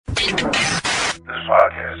This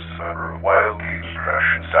podcast is a member of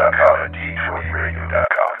WildGamesProductions.com and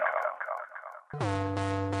D20Radio.com.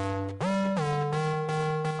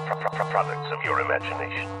 Products of your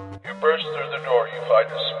imagination. You burst through the door, you find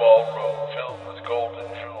a small room filled with gold and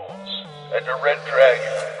jewels, and a red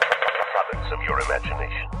dragon. Products of your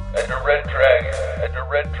imagination. And a red dragon, and a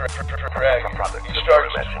red dragon. Products He of your starts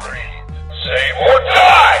to imagination. breathe. Save or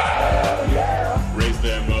die! Raise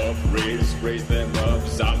them up, raise them up.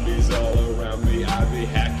 Zombies all around me. I be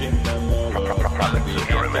hacking them all up. Products of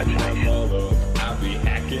your imagination. I be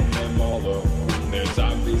hacking them all up. There's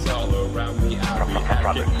zombies all around me. I be hacking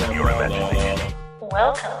Products of them your all imagination. up.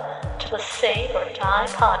 Welcome to the Save or Die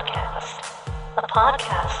podcast, a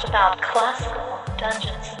podcast about classical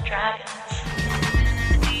Dungeons and Dragons.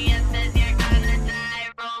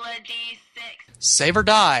 Save or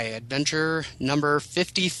Die, adventure number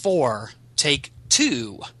 54, take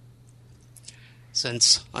 2.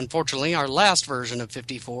 Since, unfortunately, our last version of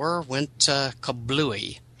 54 went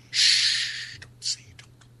kablooey. Shh, don't say it.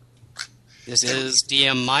 This is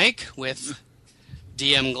DM Mike with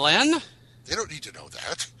DM Glenn. They don't need to know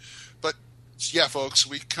that. But, yeah, folks,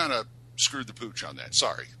 we kind of screwed the pooch on that.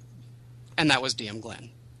 Sorry. And that was DM Glenn.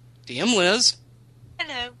 DM Liz.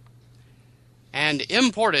 Hello. And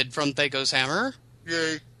imported from Thagos Hammer,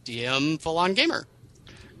 Yay. DM Full On Gamer.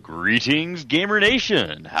 Greetings, Gamer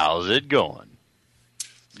Nation. How's it going?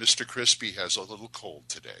 Mr. Crispy has a little cold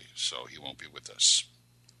today, so he won't be with us.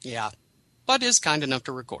 Yeah, but is kind enough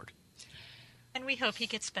to record. And we hope he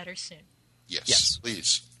gets better soon. Yes.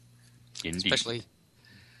 Please. Indeed.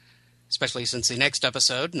 Especially since the next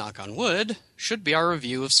episode, knock on wood, should be our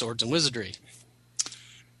review of Swords and Wizardry.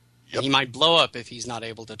 Yep. And he might blow up if he's not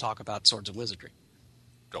able to talk about Swords and Wizardry.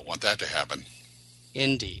 Don't want that to happen.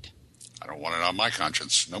 Indeed. I don't want it on my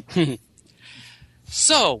conscience. Nope.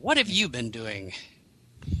 So, what have you been doing,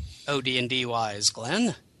 OD&D-wise,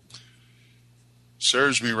 Glenn?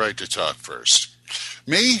 Serves me right to talk first.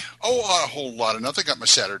 Me? Oh, a whole lot of nothing. Got my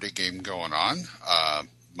Saturday game going on.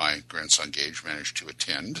 My grandson Gage managed to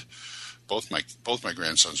attend. Both my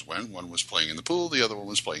grandsons went. One was playing in the pool. The other one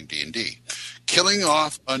was playing D&D. Killing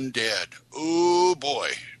off undead. Oh,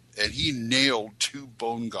 boy. And he nailed 2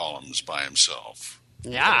 bone golems by himself.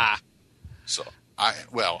 Yeah. So,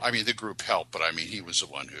 the group helped, but he was the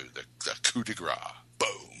one who, the coup de grace.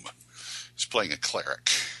 Boom. He's playing a cleric.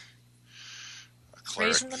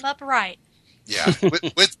 Raising them up right. Yeah,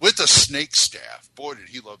 with a snake staff. Boy, did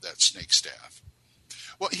he love that snake staff.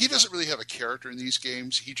 Well, he doesn't really have a character in these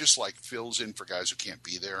games. He just, fills in for guys who can't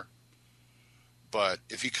be there. But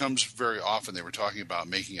if he comes very often, they were talking about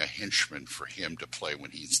making a henchman for him to play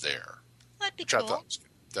when he's there. That'd be Which I cool. thought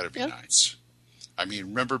that'd be nice.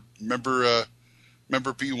 Remember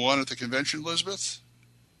B1 at the convention, Elizabeth?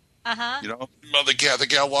 Uh-huh. You know, the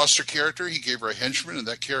gal lost her character. He gave her a henchman, and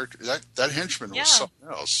that henchman was something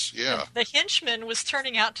else. Yeah. The henchman was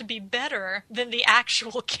turning out to be better than the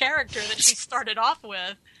actual character that she started off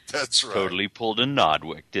with. That's right. Totally pulled a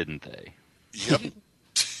Nodwick, didn't they? Yep.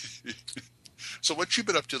 So what you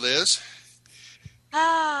been up to, Liz?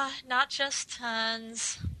 Not just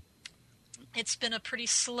tons. It's been a pretty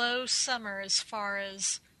slow summer as far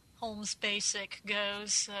as Holmes Basic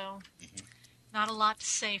goes, so not a lot to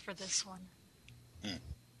say for this one.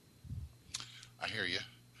 I hear you.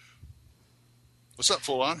 What's up,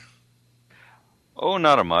 Full On? Oh,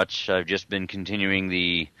 not a much. I've just been continuing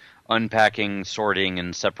the unpacking, sorting,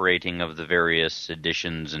 and separating of the various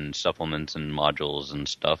editions and supplements and modules and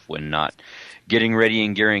stuff when not getting ready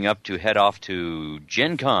and gearing up to head off to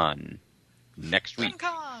Gen Con next week.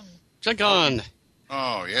 Gen Con!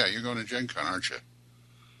 Oh, yeah, you're going to Gen Con, aren't you?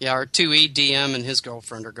 Yeah, our 2E DM and his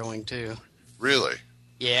girlfriend are going too. Really?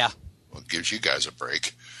 Yeah. Well, it gives you guys a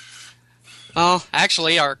break. Oh,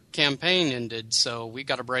 actually, our campaign ended, so we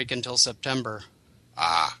got a break until September.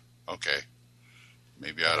 Ah, okay.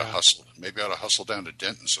 Maybe I ought to hustle. Maybe I ought to hustle down to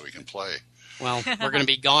Denton so we can play. Well, we're going to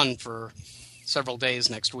be gone for several days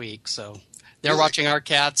next week, so they're Really? watching our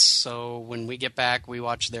cats, so when we get back, we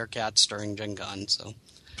watch their cats during Gen Con, so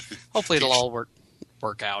hopefully it'll all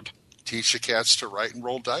work out. Teach the cats to write and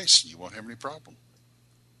roll dice, and you won't have any problem.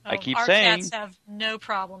 I keep our saying- cats have no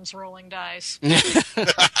problems rolling dice.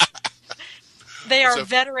 They are So-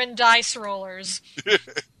 veteran dice rollers.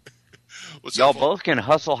 What's Y'all up, Full- both can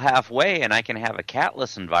hustle halfway, and I can have a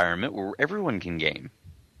catless environment where everyone can game.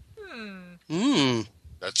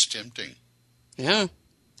 That's tempting. Yeah.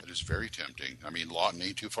 That is very tempting. Lawton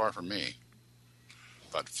ain't too far from me.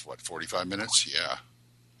 About, 45 minutes? Yeah.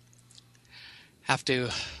 Have to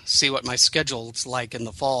see what my schedule's like in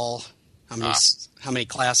the fall. How many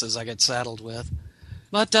classes I get saddled with.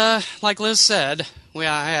 But, like Liz said,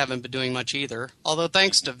 Well, I haven't been doing much either. Although,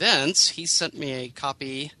 thanks to Vince, he sent me a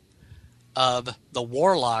copy of the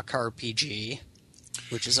Warlock RPG,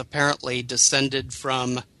 which is apparently descended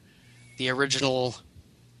from the original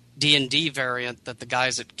D&D variant that the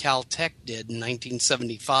guys at Caltech did in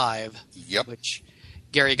 1975. Yep. Which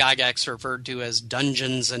Gary Gygax referred to as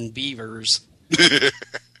Dungeons and Beavers.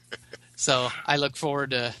 So I look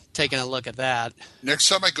forward to taking a look at that. Next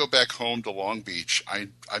time I go back home to Long Beach, I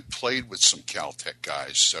played with some Caltech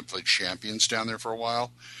guys. I played Champions down there for a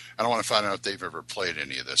while. I don't want to find out if they've ever played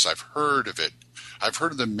any of this. I've heard of it. I've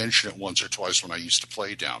heard them mention it once or twice when I used to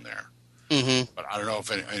play down there. Mm-hmm. But I don't know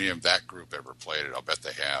if any of that group ever played it. I'll bet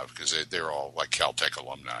they have, because they're all like Caltech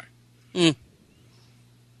alumni. Mm.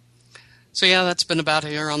 So yeah, that's been about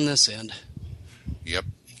here on this end. Yep.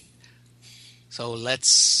 So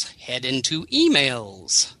let's head into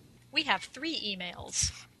emails. We have 3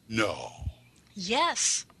 emails. No.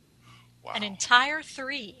 Yes. Wow. An entire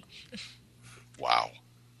 3. Wow.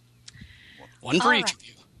 One for each of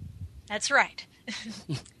you. That's right.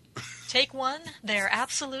 Take one, they're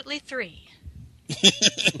absolutely 3.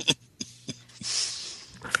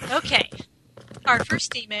 Okay. Our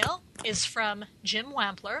first email is from Jim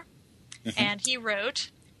Wampler, and he wrote,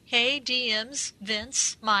 "Hey DMs,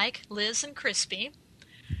 Vince, Mike, Liz, and Crispy.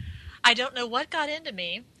 I don't know what got into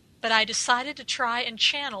me, but I decided to try and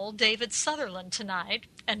channel David Sutherland tonight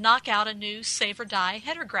and knock out a new Save or Die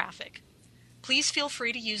header graphic. Please feel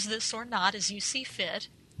free to use this or not as you see fit.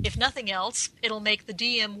 If nothing else, it'll make the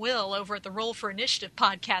DM Will over at the Roll for Initiative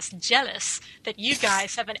podcast jealous that you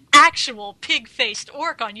guys have an actual pig-faced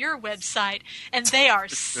orc on your website, and they are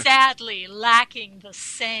sadly lacking the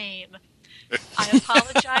same. I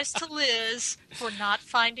apologize to Liz for not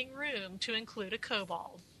finding room to include a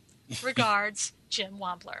kobold. Regards, Jim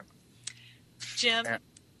Wampler." Jim,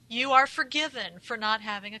 you are forgiven for not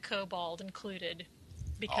having a kobold included,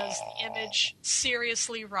 because the image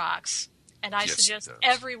seriously rocks. And I suggest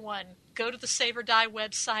everyone go to the Save or Die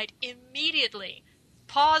website immediately.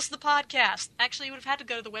 Pause the podcast. Actually, you would have had to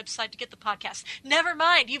go to the website to get the podcast. Never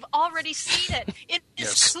mind. You've already seen it. It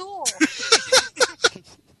is cool.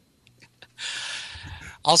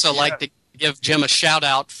 Also, like to give Jim a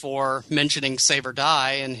shout-out for mentioning Save or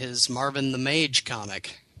Die in his Marvin the Mage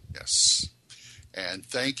comic. Yes. And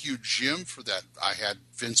thank you, Jim, for that. I had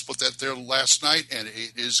Vince put that there last night, and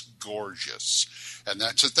it is gorgeous. And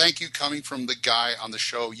that's a thank you coming from the guy on the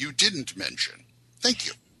show you didn't mention. Thank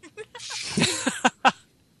you.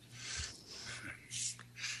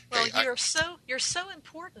 Well, hey, you're so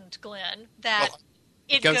important, Glenn, that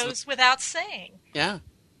it goes without saying. Yeah.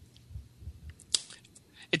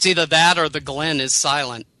 It's either that or the Glenn is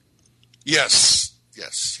silent. Yes.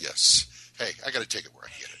 Hey, I got to take it where I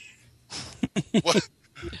get it. What?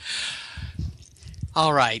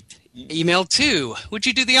 All right. Email 2. Would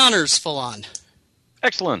you do the honors, full on?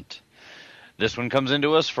 Excellent. This one comes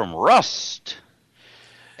into us from Rust.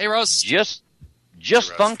 Hey, Rust.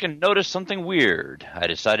 Just thunk and noticed something weird. I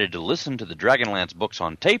decided to listen to the Dragonlance books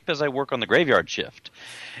on tape as I work on the graveyard shift,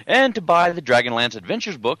 and to buy the Dragonlance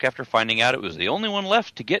Adventures book after finding out it was the only one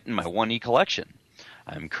left to get in my 1E collection.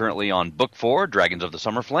 I'm currently on Book 4, Dragons of the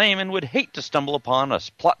Summer Flame, and would hate to stumble upon a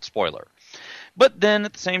plot spoiler. But then,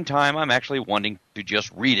 at the same time, I'm actually wanting to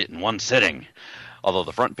just read it in one sitting. Although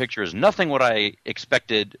the front picture is nothing what I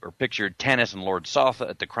expected or pictured Tanis and Lord Sotha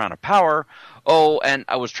at the Crown of Power. Oh, and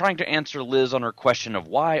I was trying to answer Liz on her question of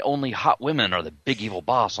why only hot women are the big evil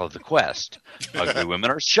boss of the quest. Ugly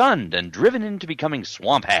women are shunned and driven into becoming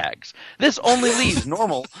swamp hags. This only leaves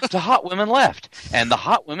normal to hot women left, and the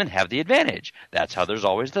hot women have the advantage. That's how there's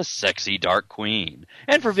always the sexy Dark Queen.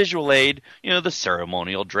 And for visual aid, the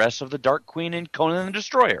ceremonial dress of the Dark Queen in Conan the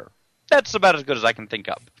Destroyer. That's about as good as I can think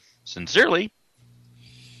up. Sincerely,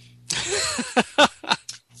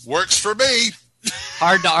 Works for me.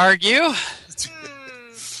 Hard to argue.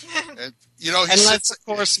 And, and let's, of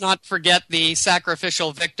course, not forget the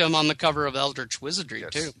sacrificial victim on the cover of Eldritch Wizardry,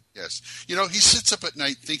 too. Yes. He sits up at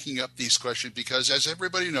night thinking up these questions because, as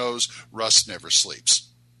everybody knows, Rust never sleeps.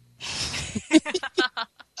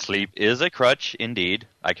 Sleep is a crutch, indeed.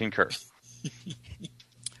 I concur.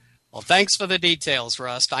 Well, thanks for the details,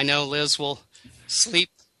 Rust. I know Liz will sleep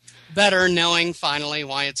better knowing finally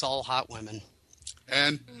why it's all hot women.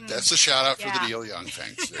 And that's a shout-out for the Neil Young.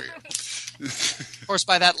 Thanks. There you go. Of course,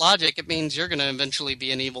 by that logic, it means you're going to eventually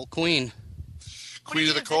be an evil queen. Queen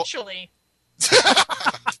of the Cold. Eventually.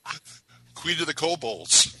 Queen of the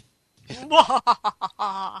Kobolds.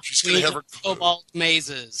 She's Queen going to have her Kobold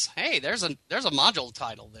Mazes. Hey, there's a module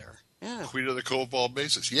title there. Yeah. Queen of the Kobold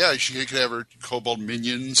Mazes. Yeah, she could have her Kobold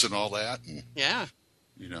minions and all that. And, yeah.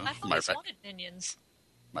 I've always wanted minions.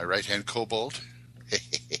 My right-hand kobold.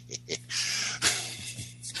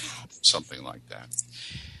 Something like that.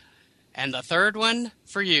 And the third one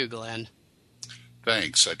for you, Glenn.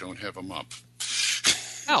 Thanks. I don't have them up.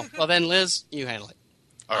 Oh, well then, Liz, you handle it.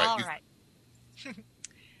 All right. Okay.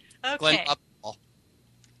 Glenn, up.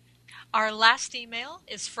 Our last email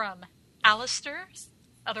is from Alistair,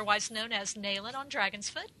 otherwise known as Naylan on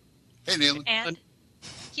Dragonsfoot. Hey, Neil. And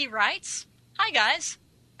he writes, "Hi, guys.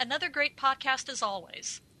 Another great podcast as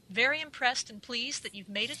always. Very impressed and pleased that you've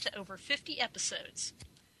made it to over 50 episodes.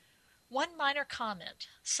 One minor comment.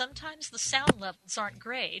 Sometimes the sound levels aren't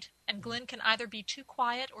great, and Glenn can either be too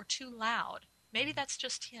quiet or too loud. Maybe that's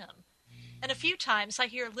just him. And a few times I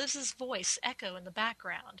hear Liz's voice echo in the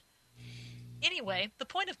background. Anyway, the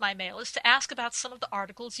point of my mail is to ask about some of the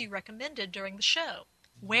articles you recommended during the show.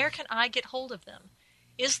 Where can I get hold of them?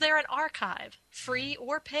 Is there an archive, free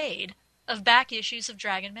or paid, of back issues of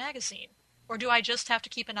Dragon Magazine? Or do I just have to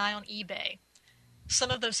keep an eye on eBay?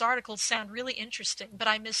 Some of those articles sound really interesting, but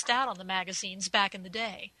I missed out on the magazines back in the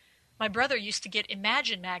day. My brother used to get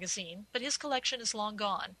Imagine magazine, but his collection is long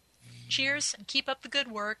gone. Cheers, and keep up the good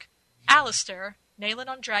work. Alistair, Naylan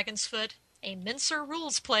on Dragonsfoot, a Mincer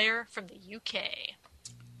Rules player from the UK."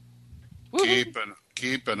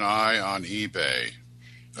 Keep an eye on eBay.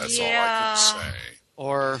 That's all I Yeah. can say.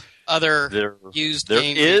 Or other used There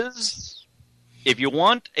game. is, if you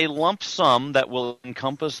want a lump sum that will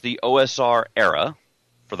encompass the OSR era,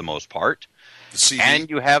 for the most part, The CD. and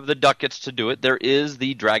you have the ducats to do it, there is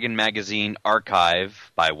the Dragon Magazine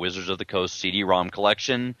Archive by Wizards of the Coast CD-ROM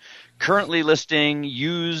collection, currently listing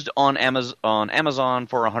used on Amazon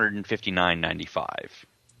for $159.95.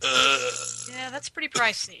 Yeah, that's pretty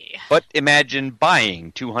pricey. But imagine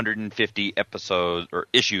buying 250 episodes or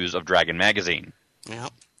issues of Dragon Magazine. Yeah.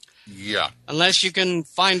 Yeah. Unless you can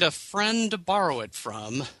find a friend to borrow it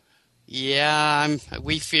from. Yeah,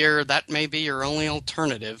 we fear that may be your only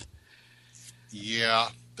alternative. Yeah,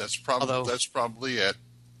 that's probably it.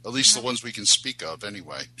 At least the ones we can speak of,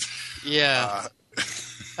 anyway. Yeah.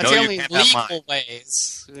 That's No, the you only can't have legal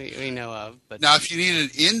ways we know of. But Now, if you need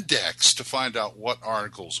an index to find out what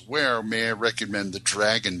articles where, may I recommend the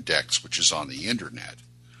Dragon Dex, which is on the internet.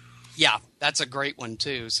 yeah, that's a great one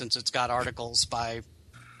too, since it's got articles by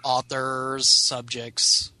authors,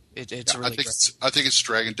 subjects. It's really great. I think it's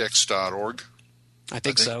dragondex.org. I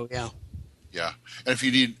think so. Yeah. Yeah, and if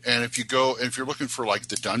you're looking for like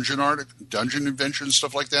the dungeon adventure and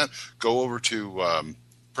stuff like that, go over to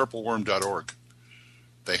purpleworm.org.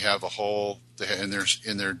 They have a whole in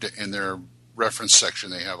their reference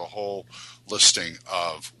section. They have a whole listing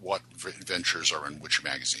of what adventures are in which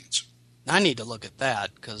magazines. I need to look at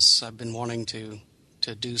that because I've been wanting to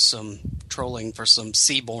do some trolling for some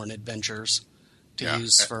Seaborn adventures to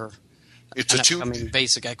use for It's an a upcoming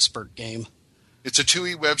basic expert game. It's a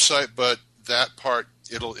 2E website, but that part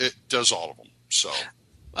it does all of them. So.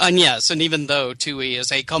 And yes, and even though 2E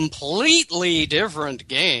is a completely different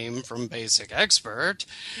game from Basic Expert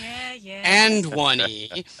and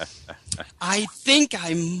 1E, I think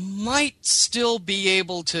I might still be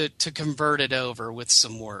able to convert it over with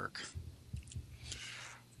some work.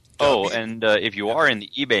 Oh, and if you are in the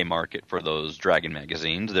eBay market for those Dragon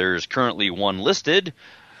magazines, there's currently one listed.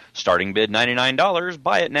 Starting bid $99,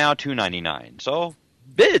 buy it now $2.99. So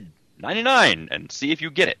bid $99 and see if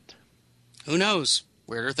you get it. Who knows?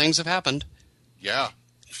 Weirder things have happened. Yeah.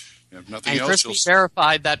 If nothing And else, Crispy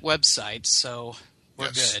verified that website, so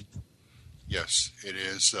we're good. Yes, it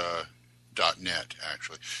is .net,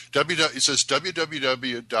 actually. It says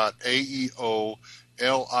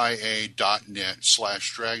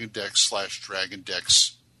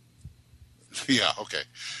www.aeolia.net/DragonDex/DragonDex. Yeah, okay.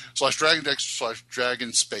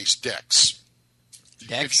 /DragonDex/Dragon Space Dex.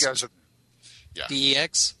 Dex? If you guys have, yeah.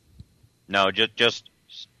 DEX? No, just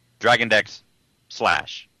Dragon Dex / Got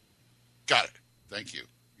it. Thank you.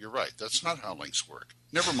 You're right. That's not how links work.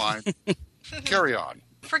 Never mind. Carry on.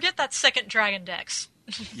 Forget that second Dragon Dex.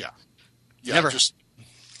 Yeah. Yeah. Never. Just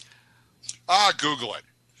Google it.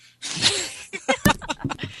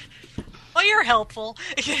 Well, you're helpful.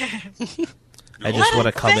 I just want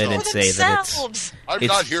to come in and say that I'm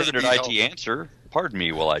it's not here to standard be IT helpful. answer. Pardon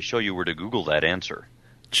me while I show you where to Google that answer.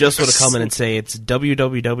 just want to come in and say it's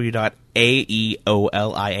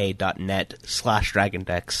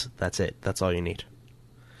www.aeolia.net/DragonDex. That's it. That's all you need.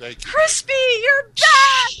 Thank you. Crispy, you're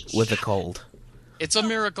back! With a cold. It's a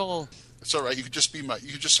miracle. It's all right. You could just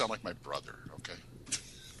sound like my brother. Okay.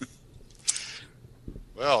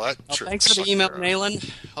 Well, that. Well, sure thanks for the sucked email, there. Naylan.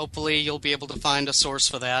 Hopefully you'll be able to find a source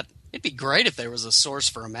for that. It'd be great if there was a source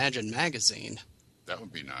for Imagine Magazine. That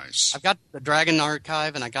would be nice. I've got the Dragon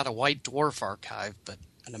Archive and I got a White Dwarf Archive, but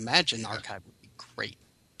an Imagine Archive would be great.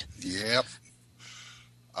 Yep.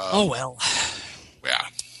 Oh, well. Yeah.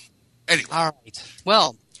 Anyway. All right.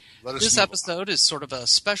 Well, Let us this move episode is sort of a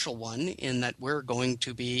special one in that we're going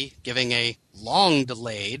to be giving a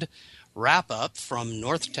long-delayed wrap-up from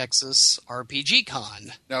North Texas RPG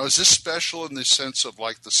Con. Now, is this special in the sense of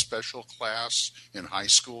like the special class in high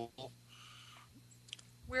school?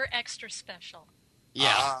 We're extra special.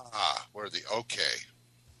 Yeah. Ah, okay.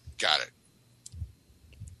 Got it.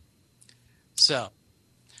 So,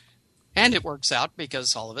 and it works out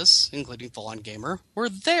because all of us, including Full On Gamer, were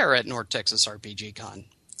there at North Texas RPG Con.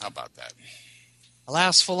 How about that?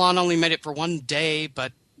 Alas, Full On only made it for one day,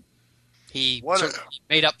 but he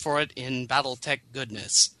made up for it in BattleTech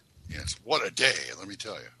goodness. Yes, what a day, let me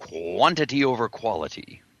tell you. Quantity over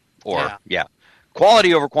quality. Or,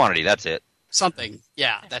 quality over quantity, that's it. Something.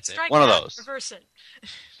 Yeah, that's it. Strike One of that, those. Reverse it.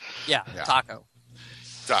 Yeah, Taco.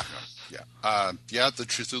 Taco, yeah. The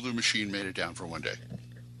Cthulhu machine made it down for one day.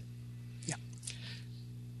 Yeah.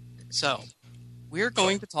 So, we're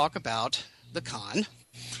going to talk about the con.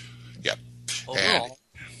 Yep. Overall,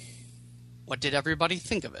 what did everybody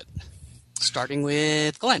think of it? Starting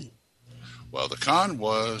with Glenn. Well, the con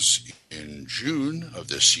was in June of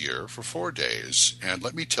this year for 4 days, and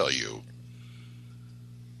let me tell you,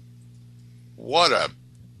 what a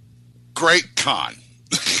great con.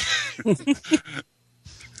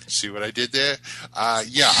 See what I did there? I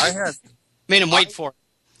had... Made him wait for it.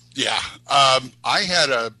 Yeah. I had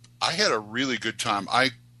a really good time. I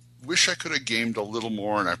wish I could have gamed a little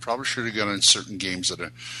more, and I probably should have gone in certain games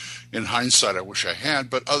that, in hindsight, I wish I had.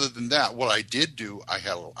 But other than that, what I did do, I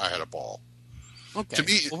had a ball. Okay. To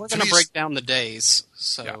me, we're going to break down the days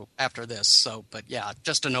after this. So, but yeah,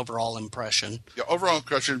 just an overall impression. Yeah, overall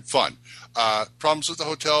impression, fun. Problems with the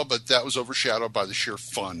hotel, but that was overshadowed by the sheer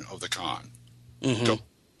fun of the con. Mm-hmm. Go.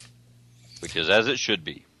 Which is as it should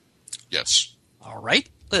be. Yes. All right,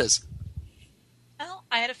 Liz. Well,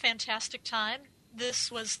 I had a fantastic time.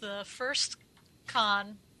 This was the first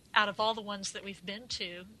con out of all the ones that we've been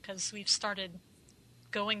to, because we've started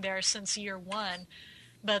going there since year one.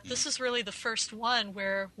 But this is really the first one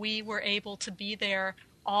where we were able to be there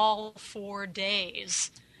all 4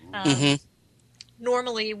 days.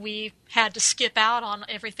 Normally, we had to skip out on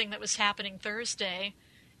everything that was happening Thursday,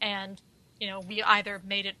 and we either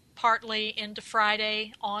made it partly into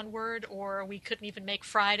Friday onward, or we couldn't even make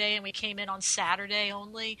Friday, and we came in on Saturday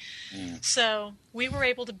only. So we were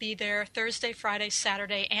able to be there Thursday, Friday,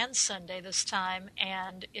 Saturday, and Sunday this time,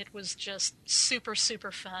 and it was just super,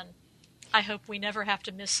 super fun. I hope we never have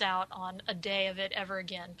to miss out on a day of it ever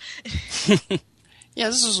again. Yeah,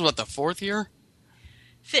 this is what, the 4th year?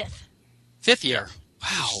 5th. 5th year.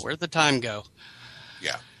 Wow, where'd the time go?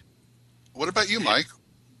 Yeah. What about you, Mike?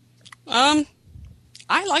 I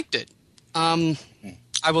liked it. I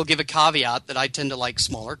will give a caveat that I tend to like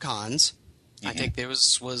smaller cons. Mm-hmm. I think there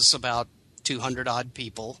was about 200 odd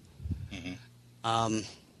people,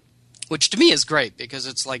 which to me is great because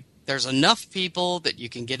it's like there's enough people that you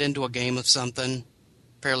can get into a game of something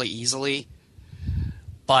fairly easily,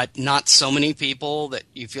 but not so many people that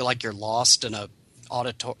you feel like you're lost in a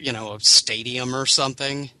stadium or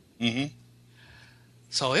something. Mm-hmm.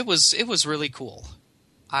 So it was really cool.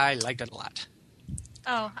 I liked it a lot.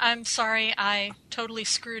 Oh, I'm sorry. I totally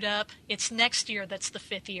screwed up. It's next year that's the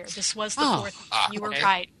 5th year. This was the 4th. You were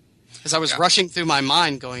right. As I was rushing through my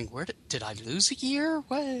mind going, where did I lose a year?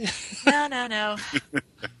 What? No.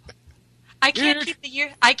 I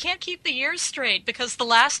can't keep the years straight because the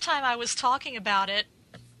last time I was talking about it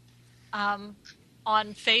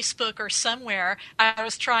on Facebook or somewhere, I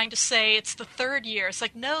was trying to say it's the 3rd year. It's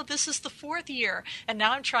like, no, this is the 4th year. And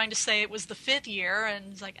now I'm trying to say it was the 5th year,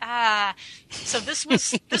 and it's like, So this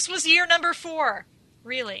was year number 4.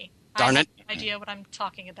 Really. Darn it. I have no idea what I'm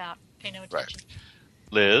talking about. Pay no attention. Right.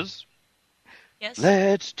 Liz? Yes?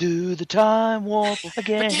 Let's do the time warp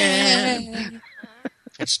again.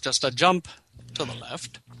 It's just a jump to the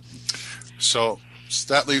left. So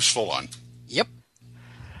that leaves Full On. Yep.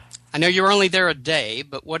 I know you were only there a day,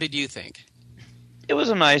 but what did you think? It was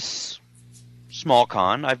a nice small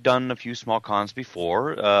con. I've done a few small cons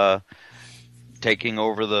before. Taking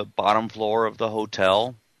over the bottom floor of the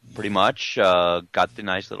hotel, pretty much. Got the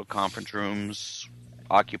nice little conference rooms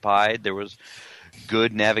occupied. There was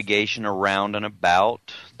good navigation around and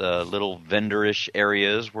about. The little vendorish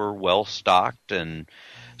areas were well stocked and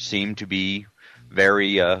seemed to be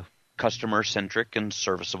very customer-centric and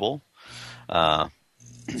serviceable.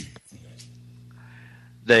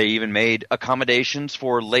 They even made accommodations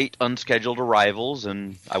for late unscheduled arrivals,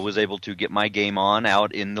 and I was able to get my game on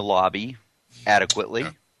out in the lobby adequately.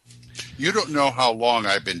 Yeah. You don't know how long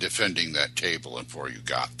I've been defending that table before you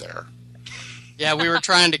got there. Yeah, we were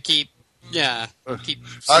trying to keep Yeah, keep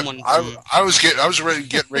someone. I was ready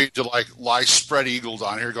to like lie spread eagled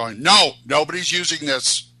on here, going, no, nobody's using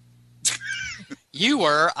this. You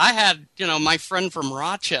were. I had, my friend from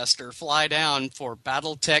Rochester fly down for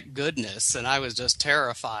BattleTech goodness, and I was just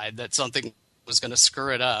terrified that something was going to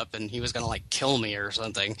screw it up, and he was going to like kill me or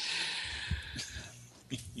something.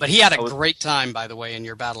 But he had a great time, by the way, in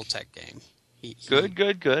your BattleTech game.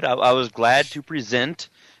 Good. I was glad to present,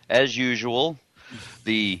 as usual,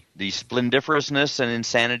 the splendiferousness and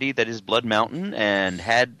insanity that is Blood Mountain, and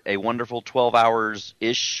had a wonderful 12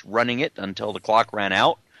 hours-ish running it until the clock ran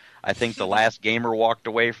out. I think the last gamer walked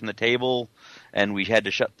away from the table, and we had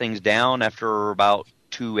to shut things down after about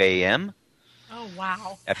 2 a.m. Oh,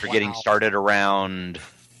 wow. After getting started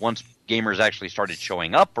once gamers actually started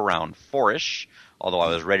showing up around 4-ish, although I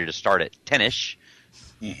was ready to start at 10-ish.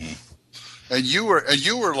 Mm-hmm. And you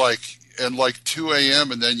were like at 2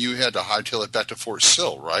 a.m. and then you had to hightail it back to Fort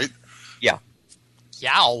Sill, right? Yeah.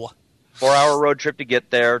 Yow. 4-hour road trip to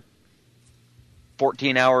get there,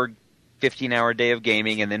 14-hour, 15-hour day of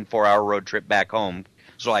gaming, and then 4-hour road trip back home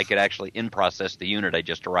so I could actually in-process the unit I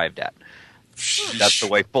just arrived at. That's the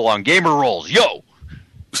way full-on gamer rolls. Yo!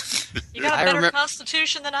 You got a better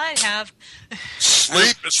constitution than I have.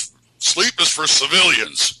 Sleep is for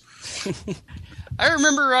civilians. I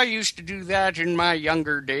remember I used to do that in my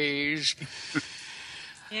younger days.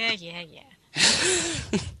 Yeah.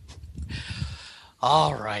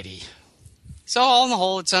 All righty. So, on the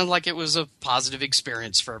whole, it sounds like it was a positive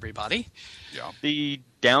experience for everybody. Yeah. The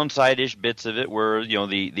downside-ish bits of it were,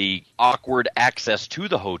 the awkward access to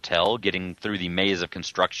the hotel, getting through the maze of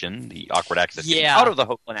construction, the awkward access out of the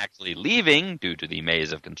hotel and actually leaving due to the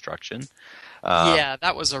maze of construction.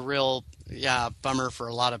 That was a real bummer for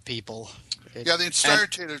a lot of people. The entire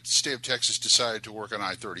state of Texas decided to work on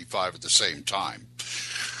I-35 at the same time.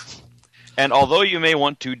 And although you may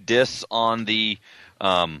want to diss on the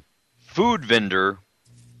food vendor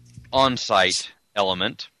on-site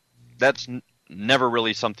element, that's never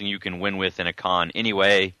really something you can win with in a con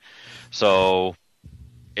anyway. So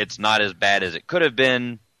it's not as bad as it could have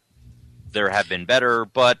been. There have been better,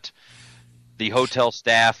 but the hotel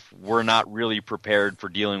staff were not really prepared for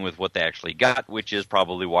dealing with what they actually got, which is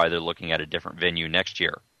probably why they're looking at a different venue next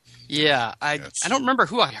year. Yeah, I don't remember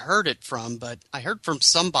who I heard it from, but I heard from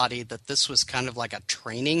somebody that this was kind of like a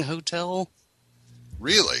training hotel.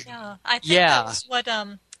 Really? Yeah, I think that was what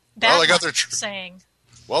Batman was saying.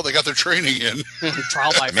 Well, they got their training in.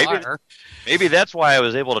 Trial by fire. Maybe that's why I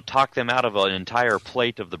was able to talk them out of an entire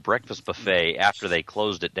plate of the breakfast buffet after they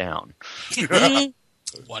closed it down.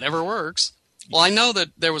 Whatever works. Well, I know that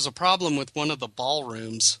there was a problem with one of the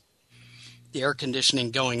ballrooms, the air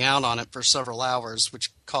conditioning going out on it for several hours,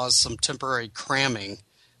 which caused some temporary cramming.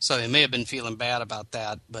 So they may have been feeling bad about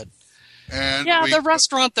that. But the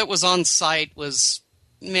restaurant that was on site was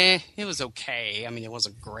meh. It was okay. I mean, it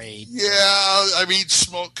wasn't great. Yeah, I mean,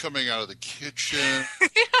 smoke coming out of the kitchen.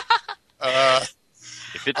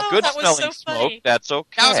 If it's good smelling smoke, that's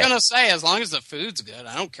okay. I was going to say, as long as the food's good,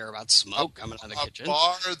 I don't care about smoke coming out of the kitchen. A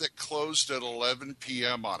bar that closed at 11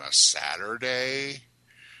 p.m. on a Saturday?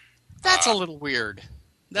 That's a little weird.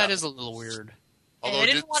 That is a little weird. They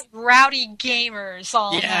didn't want rowdy gamers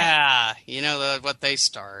all night. Yeah, you know what they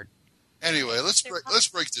start. Anyway, let's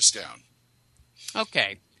break this down.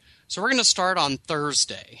 Okay, so we're going to start on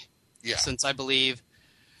Thursday. Yeah. Since I believe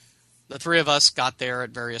the three of us got there at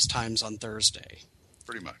various times on Thursday.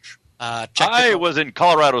 Pretty much. I was in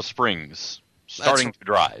Colorado Springs, starting to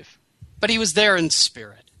drive. But he was there in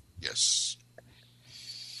spirit. Yes.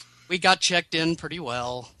 We got checked in pretty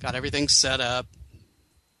well, got everything set up.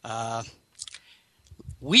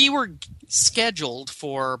 We were scheduled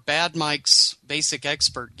for Bad Mike's Basic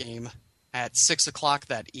Expert game at 6 o'clock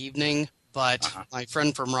that evening, but my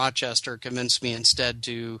friend from Rochester convinced me instead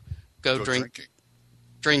to go drinking.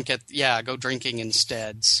 Go drinking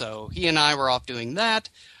instead. So he and I were off doing that,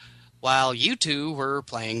 while you two were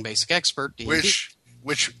playing Basic Expert D&D.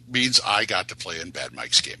 Which means I got to play in Bad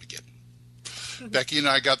Mike's game again. Becky and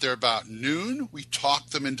I got there about noon. We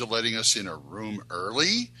talked them into letting us in a room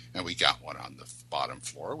early, and we got one on the bottom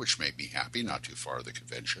floor, which made me happy, not too far of the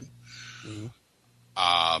convention.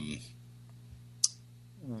 Mm-hmm.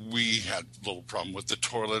 We had a little problem with the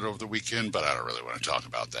toilet over the weekend, but I don't really want to talk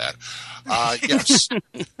about that. Yes.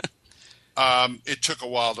 It took a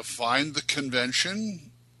while to find the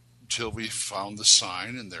convention until we found the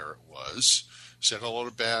sign, and there it was. Said hello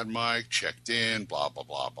to Bad Mike, checked in, blah, blah,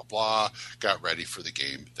 blah, blah, blah. Got ready for the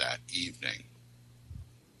game that evening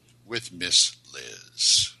with Miss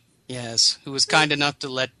Liz. Yes, who was kind enough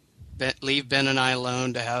to leave Ben and I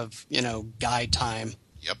alone to have, guy time.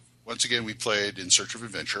 Yep. Once again, we played In Search of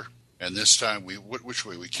Adventure, And this time, which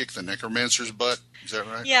way? We kicked the Necromancer's butt? Is that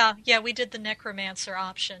right? Yeah, we did the Necromancer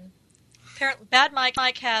option. Apparently, Bad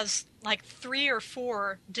Mike has like 3 or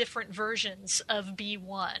 4 different versions of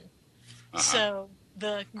B1. So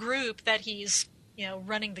the group that he's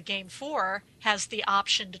running the game for has the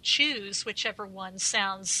option to choose whichever one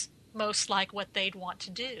sounds most like what they'd want to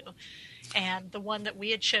do. And the one that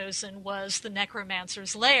we had chosen was the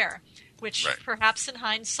Necromancer's Lair, which perhaps in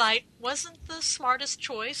hindsight wasn't the smartest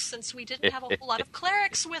choice since we didn't have a whole lot of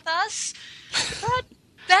clerics with us. But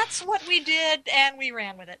that's what we did, and we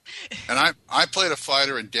ran with it. And I played a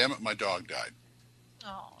fighter, and damn it, my dog died.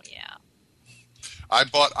 Oh, yeah. I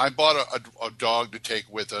bought a dog to take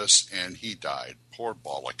with us, and he died. Poor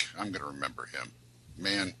Bollock. I'm going to remember him.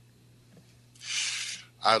 Man,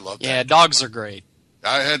 I love that. Yeah, dogs are great.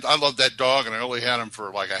 I loved that dog, and I only had him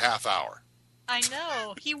for like a half hour. I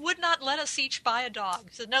know. He would not let us each buy a dog.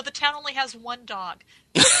 He said, no, the town only has one dog.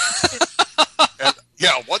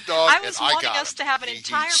 One dog. I was wanting us to have an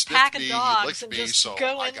entire pack of dogs and just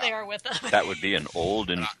go in there with them. That would be an old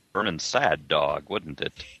and and sad dog, wouldn't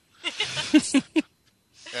it?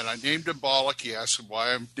 And I named him Bollock. He asked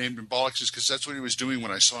why I named him Bollock. It's because that's what he was doing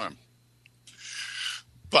when I saw him.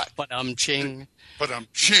 But ching.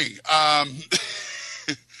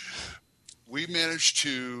 We managed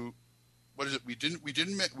to. What is it? We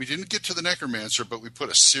didn't get to the Necromancer, but we put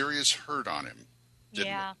a serious hurt on him.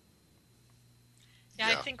 Yeah.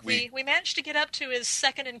 Yeah, I think we managed to get up to his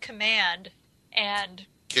second in command and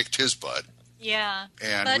kicked his butt. Yeah,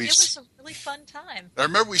 and but it was a really fun time. I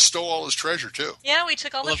remember we stole all his treasure too. Yeah, we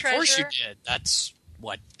took all the treasure. Of course you did. That's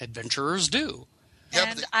what adventurers do.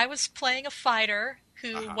 And I was playing a fighter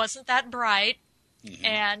who wasn't that bright,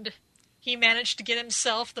 and he managed to get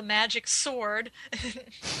himself the magic sword.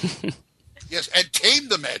 Yes, and tamed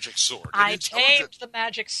the magic sword. I tamed the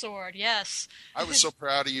magic sword, yes. I was so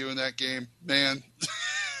proud of you in that game, man.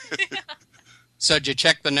 So did you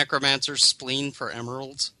check the Necromancer's spleen for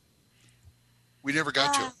emeralds? We never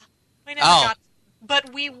got to it. We never got to it.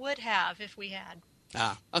 But we would have if we had.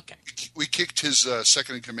 Ah, okay. We kicked his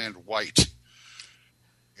second in command, White.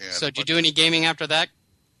 So did you do any gaming after that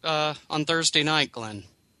on Thursday night, Glenn?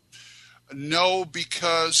 No,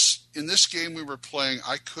 because in this game we were playing,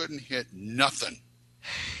 I couldn't hit nothing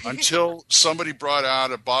until somebody brought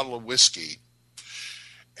out a bottle of whiskey.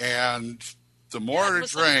 And the more I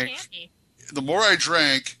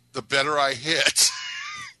drank, the better I hit.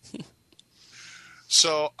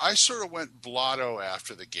 So I sort of went blotto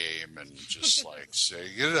after the game and just say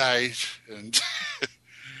good night. And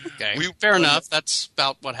okay, fair enough. That's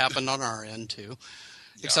about what happened on our end too.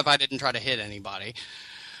 Yeah. Except I didn't try to hit anybody.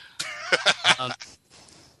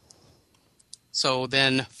 So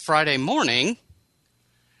then Friday morning,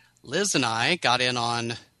 Liz and I got in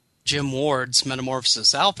on Jim Ward's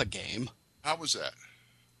Metamorphosis Alpha game. How was that?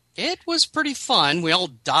 It was pretty fun. We all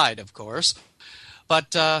died, of course.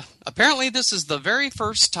 But apparently this is the very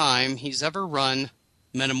first time he's ever run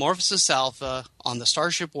Metamorphosis Alpha on the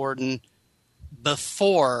Starship Warden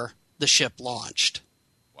before the ship launched.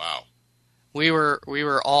 Wow. We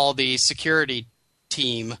were all the security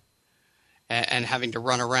team and having to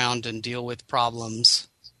run around and deal with problems,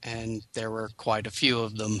 and there were quite a few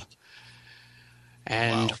of them.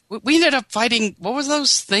 And we ended up fighting, what was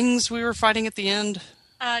those things we were fighting at the end?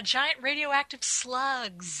 Giant radioactive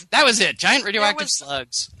slugs. That was it, giant radioactive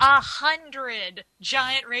slugs. 100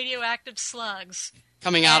 giant radioactive slugs.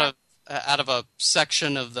 Coming out of a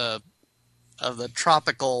section of the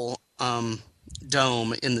tropical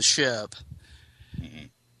dome in the ship. Mm-hmm.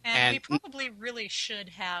 And we probably really should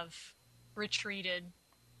have retreated,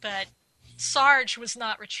 but Sarge was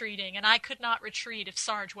not retreating, and I could not retreat if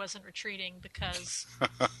Sarge wasn't retreating because,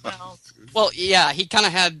 well, yeah, he kind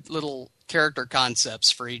of had little character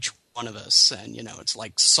concepts for each one of us, and it's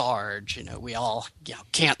like Sarge. We all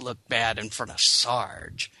can't look bad in front of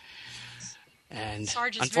Sarge, and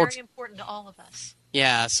Sarge is very important to all of us.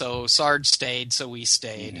 Yeah, so Sarge stayed, so we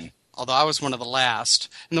stayed. Mm-hmm. Although I was one of the last,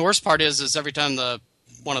 and the worst part is every time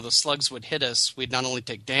one of the slugs would hit us, we'd not only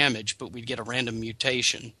take damage, but we'd get a random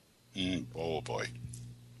mutation. Oh, boy.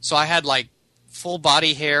 So I had, full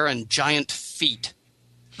body hair and giant feet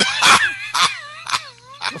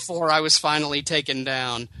before I was finally taken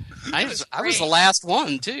down. I was the last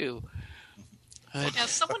one, too. Now,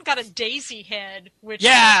 someone got a daisy head, which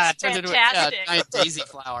was fantastic. Into a giant daisy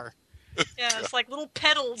flower. Yeah, it's like little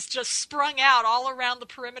petals just sprung out all around the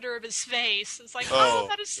perimeter of his face. It's like,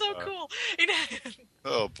 that is so cool.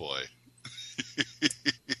 Oh, boy.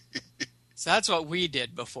 So that's what we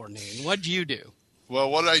did before noon. What'd you do? Well,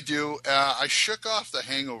 what I do, I shook off the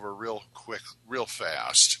hangover real quick, real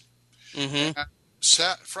fast. Mm-hmm.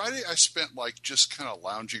 Friday I spent like just kind of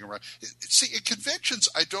lounging around. See, at conventions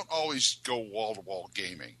I don't always go wall to wall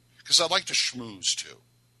gaming because I like to schmooze too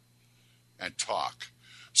and talk.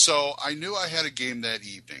 So I knew I had a game that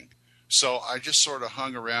evening. So I just sort of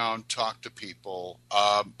hung around, talked to people.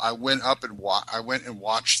 I went and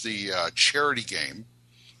watched the charity game.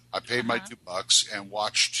 I paid my $2 and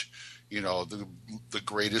watched, the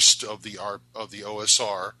greatest of the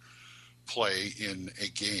OSR play in a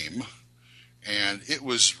game, and it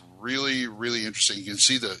was really, really interesting. You can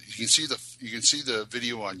see the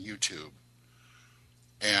video on YouTube,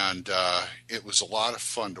 and it was a lot of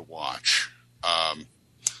fun to watch.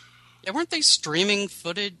 Yeah, weren't they streaming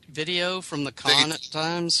video from the con at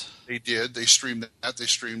times? They did. They streamed that. They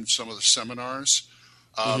streamed some of the seminars.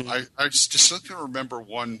 I just can remember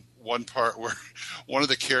one part where one of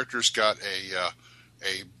the characters got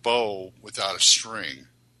a bow without a string,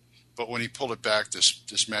 but when he pulled it back,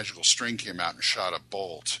 this magical string came out and shot a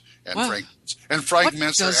bolt. And Frank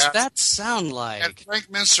Minster does that sound like? And Frank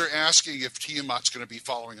Minster asking if Tiamat's going to be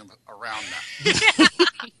following him around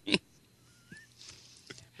now.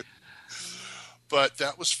 But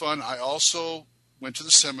that was fun. I also went to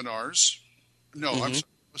the seminars. No, that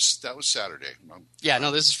was Saturday.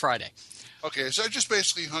 This is Friday. Okay, so I just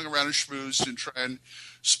basically hung around and schmoozed and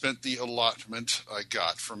spent the allotment I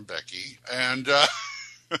got from Becky. And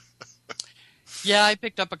yeah, I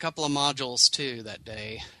picked up a couple of modules too that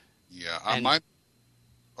day. Yeah,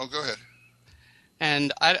 go ahead.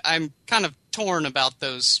 And I'm kind of torn about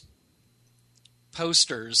those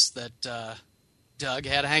posters that Doug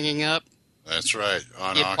had hanging up. That's right.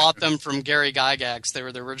 He bought them from Gary Gygax. They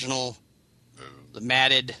were the original, the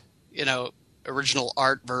matted, original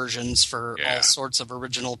art versions for all sorts of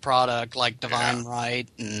original product, like Divine Right.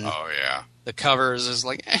 And the covers is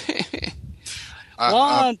like,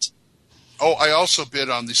 what? I also bid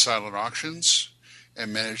on the silent auctions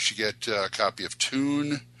and managed to get a copy of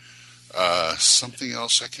Toon, something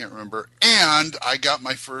else I can't remember. And I got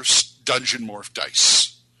my first Dungeon Morph dice.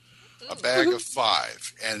 A bag of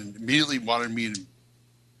 5, and immediately wanted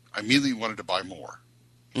to buy more.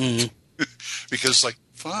 Mm-hmm. Because,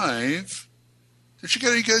 5? Did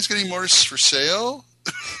you guys get any more for sale?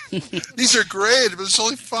 These are great, but it's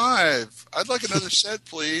only 5. I'd like another set,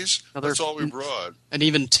 please. That's all we brought. And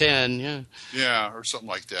even 10, yeah. Yeah, or something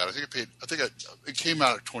like that. It came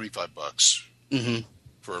out at $25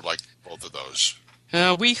 for both of those.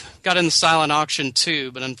 We got in the silent auction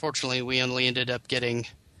too, but unfortunately we only ended up getting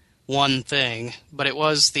one thing, but it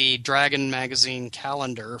was the Dragon Magazine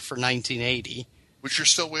calendar for 1980. Which you're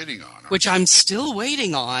still waiting on. Which I'm still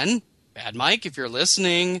waiting on. Bad Mike, if you're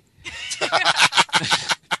listening.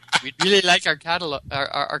 We'd really like our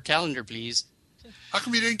calendar, please. How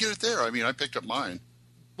come you didn't get it there? I mean, I picked up mine.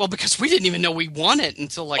 Well, because we didn't even know we won it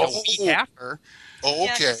until a week after. Oh,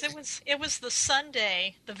 okay. Yeah, it was the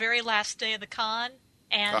Sunday, the very last day of the con,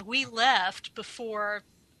 and we left before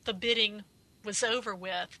the bidding was over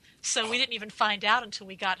with, so we didn't even find out until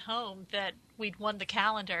we got home that we'd won the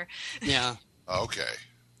calendar. Yeah. Okay,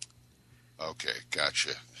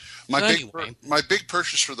 gotcha. My big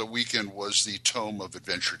purchase for the weekend was the Tome of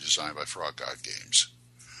Adventure Design by Frog God Games.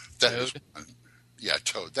 Toad.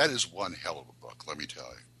 Toad. That is one hell of a book, let me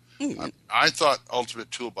tell you. I thought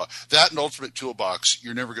Ultimate Toolbox, that and Ultimate Toolbox,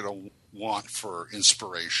 you're never going to want for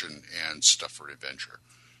inspiration and stuff for adventure.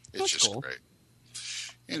 It's just great.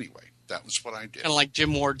 Anyway. That was what I did. Kind of like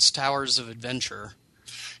Jim Ward's Towers of Adventure.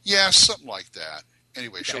 Yeah, something like that.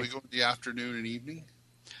 Anyway, shall we go in the afternoon and evening?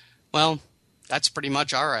 Well, that's pretty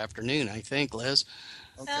much our afternoon, I think, Liz.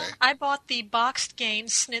 Okay. I bought the boxed game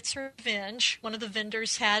Snit's Revenge. One of the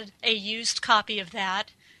vendors had a used copy of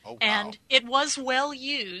that. Oh, wow. And it was well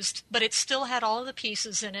used, but it still had all of the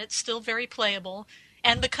pieces in it, still very playable.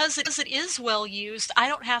 And because it is well used, I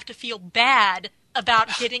don't have to feel bad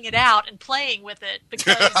about getting it out and playing with it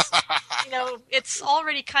because, it's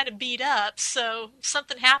already kind of beat up. So if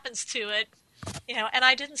something happens to it, and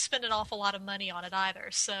I didn't spend an awful lot of money on it either.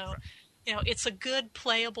 So, it's a good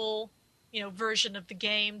playable, version of the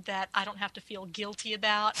game that I don't have to feel guilty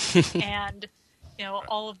about. And,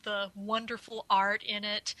 all of the wonderful art in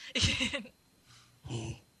it.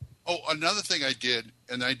 Oh, another thing I did,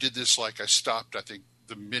 and I did this I stopped, I think,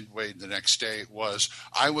 the midway the next day, was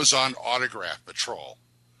I was on autograph patrol.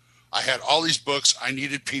 I had all these books I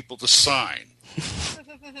needed people to sign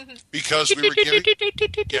because we were giving.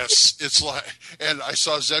 Yes, it's and I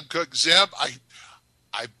saw Zeb Cook. Zeb,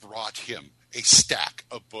 I brought him a stack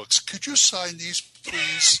of books. Could you sign these,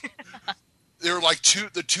 please? There were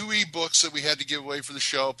the 2 e-books that we had to give away for the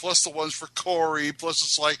show, plus the ones for Corey, plus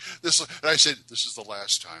it's this. And I said, this is the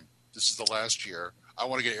last time. This is the last year. I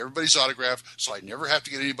want to get everybody's autograph so I never have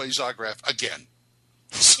to get anybody's autograph again.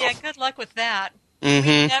 So, Yeah, good luck with that. Mm-hmm.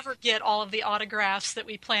 We never get all of the autographs that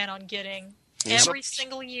we plan on getting. Yep. Every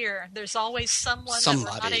single year, there's always someone that we're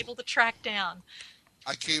not Somebody. able to track down.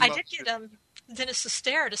 I I did get Dennis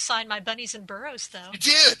Astaire to sign my Bunnies and Burrows, though. You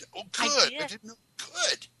did? Oh, good. I I did. didn't know.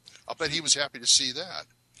 Good. I'll bet he was happy to see that.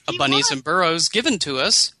 A He Bunnies was. and Burrows given to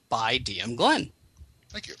us by DM Glenn.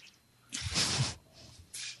 Thank you.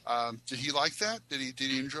 Did he like that? Did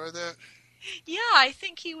he enjoy that? Yeah, I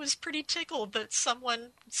think he was pretty tickled that someone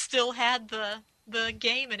still had the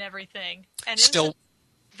game and everything. And it was Still, in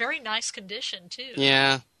very nice condition, too.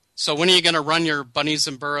 yeah. So when are you going to run your Bunnies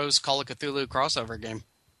and Burrows Call of Cthulhu crossover game?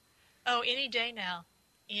 Oh, any day now.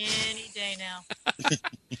 Any day now.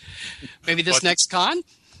 Maybe this next con?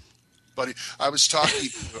 Buddy, I was talking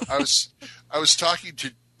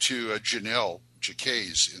to Janelle Jacques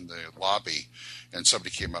in the lobby, and somebody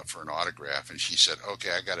came up for an autograph, and she said, "Okay,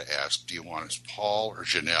 I got to ask, do you want it as Paul or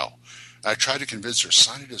Janelle?" I tried to convince her,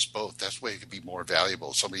 sign it as both. That's the way it could be more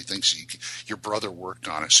valuable. Somebody thinks your brother worked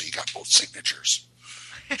on it, so you got both signatures.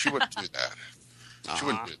 She wouldn't do that. She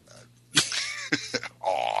wouldn't do that.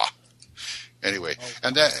 Aw. Anyway,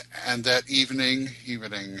 and that evening,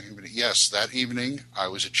 yes, that evening I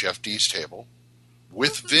was at Jeff D's table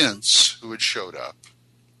with Vince, who had showed up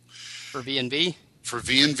For V&V? for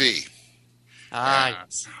V&V. Ah,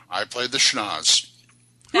 yes. I played the schnoz.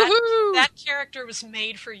 That character was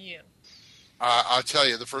made for you. I'll tell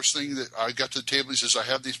you, the first thing that I got to the table, he says, I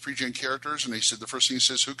have these pre-gen characters, and he said, the first thing he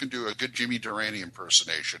says, who can do a good Jimmy Durante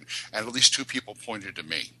impersonation? And at least two people pointed to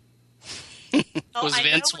me. Was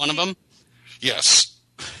Vince one of them? Yes.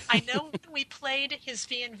 I know when we played his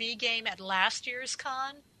V&V game at last year's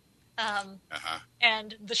con,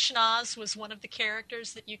 and the schnoz was one of the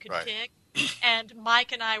characters that you could Right. pick, and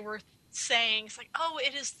Mike and I were saying, it's like, oh,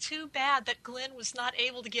 it is too bad that Glenn was not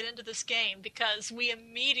able to get into this game, because we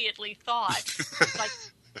immediately thought, like,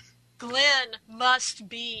 Glenn must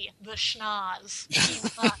be the schnoz. He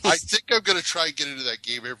must. I think I'm going to try and get into that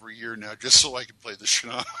game every year now, just so I can play the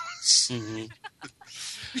schnoz. Mm-hmm.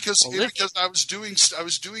 Because Well, I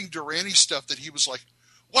was doing Durante stuff that he was like,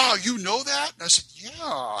 wow, you know that? And I said, yeah,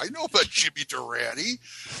 I know about Jimmy Durante.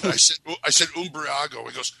 And I said Umbriago.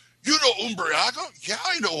 He goes, you know Umbriago? Yeah,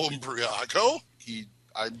 I know Umbriago.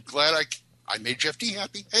 I'm glad I made Jeff D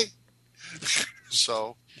happy. Hey.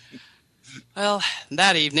 So. Well,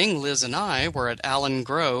 that evening, Liz and I were at Alan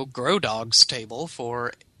Grow Dog's table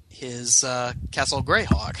for his Castle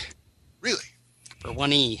Greyhawk. Really? For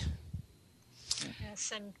 1E.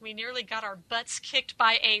 Yes, and we nearly got our butts kicked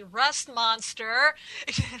by a rust monster.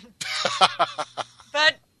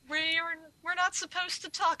 But we're not supposed to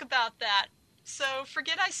talk about that. So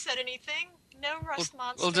forget I said anything. No rust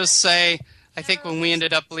monster. We'll just say, I think when we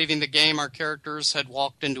ended up leaving the game, our characters had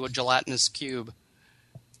walked into a gelatinous cube.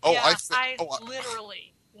 Oh, yeah, I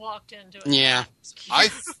literally walked into it. Yeah.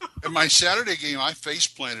 in my Saturday game, I face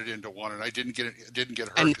planted into one, and I didn't get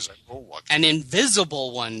hurt because I roll lucky. An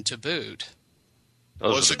invisible one to boot.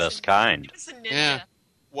 Those Was are the it- best kind. It was a ninja. Yeah.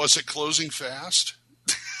 Was it closing fast?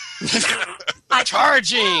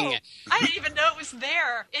 Charging! No, I didn't even know it was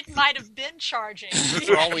there. It might have been charging.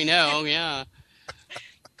 For all we know, yeah.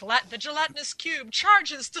 The gelatinous cube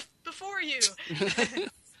charges before you.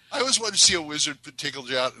 I always wanted to see a wizard take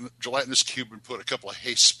a gelatinous cube and put a couple of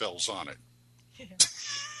haste spells on it.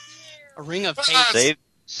 A ring of haste.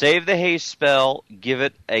 Save the haste spell, give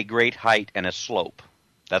it a great height and a slope.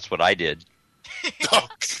 That's what I did.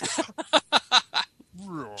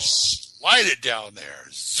 Slide it down there.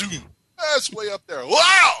 Zoom. That's way up there.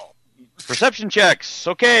 Wow! Perception checks.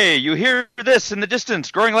 Okay, you hear this in the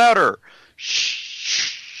distance, growing louder.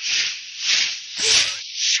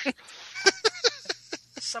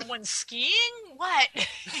 Someone skiing? What?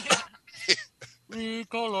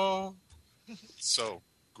 So,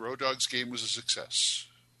 Grow Dog's game was a success.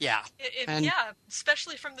 Yeah. And- Yeah,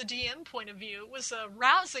 especially from the DM point of view, it was a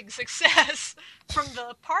rousing success. From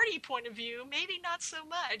the party point of view, maybe not so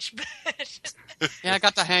much. But Yeah, I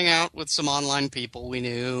got to hang out with some online people we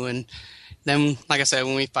knew, and then, like I said,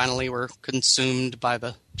 when we finally were consumed by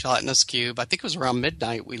the gelatinous cube, I think it was around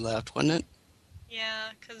midnight we left, wasn't it? yeah,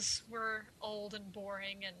 because we're old and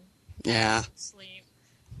boring and Yeah. sleep.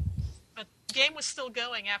 But the game was still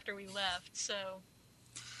going after we left, so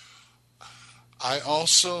I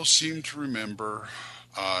also seem to remember,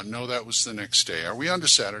 no, that was the next day. Are we on to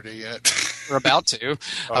Saturday yet? We're about to.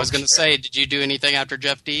 I was going to Okay. say, did you do anything after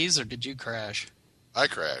Jeff D's, or did you crash? I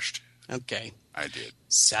crashed. Okay. I did.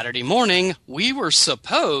 Saturday morning, we were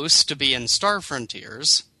supposed to be in Star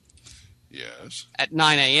Frontiers Yes. at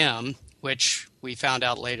 9 a.m., which we found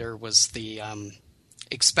out later was the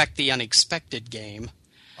Expect the Unexpected game.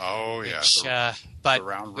 Oh, yeah. Which, but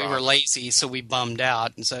round we were robin. lazy, so we bummed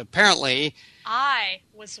out. And so apparently I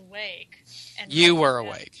was awake. And you ready were to go.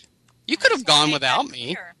 awake. You could have gone without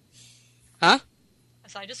me. Clear. Huh?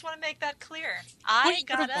 So I just want to make that clear. Well, I you could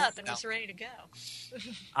got have gone up and was without. ready to go.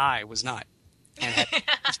 I was not. And had-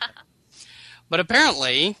 but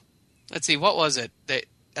apparently, let's see, what was it?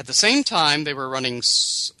 At the same time, they were running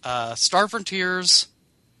Star Frontiers,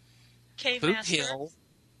 Cave Boot Master. Hill,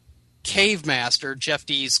 Cave Master, Jeff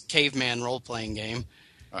D's caveman role-playing game,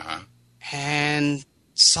 Uh-huh. and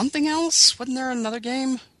something else. Wasn't there another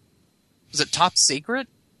game? Was it Top Secret?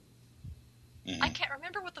 I can't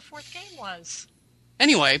remember what the fourth game was.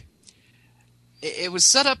 Anyway, it was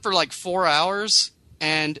set up for like 4 hours,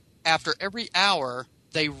 and after every hour,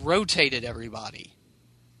 they rotated everybody.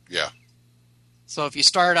 Yeah. So if you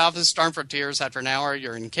started off as Star Frontiers, after an hour,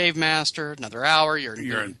 you're in Cave Master, another hour, you're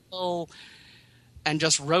in Hill, and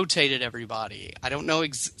just rotated everybody. I don't know,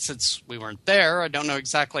 since we weren't there, I don't know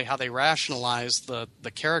exactly how they rationalized the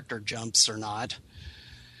character jumps or not.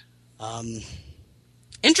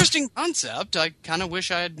 Interesting concept. I kind of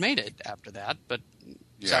wish I had made it after that, but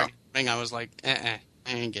Saturday morning I was like, I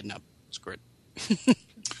ain't getting up. Screw it.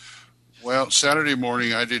 Well, Saturday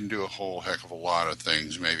morning I didn't do a whole heck of a lot of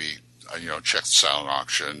things. Maybe, check the silent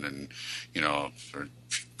auction and,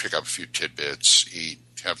 pick up a few tidbits, eat,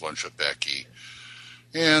 have lunch with Becky.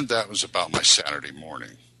 And that was about my Saturday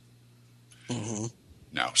morning. Mm-hmm.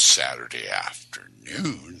 Now, Saturday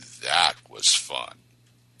afternoon, that was fun.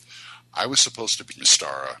 I was supposed to be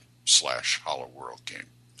Mystara / Hollow World game.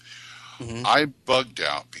 Mm-hmm. I bugged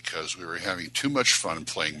out because we were having too much fun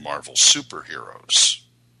playing Marvel Superheroes.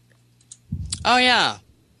 Oh, yeah.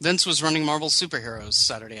 Vince was running Marvel Superheroes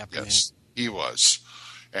Saturday afternoon. Yes, he was.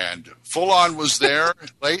 And Full On was there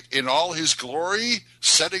late in all his glory,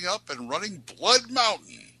 setting up and running Blood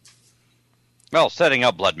Mountain. Well, setting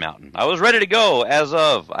up Blood Mountain. I was ready to go as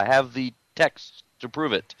of. I have the text to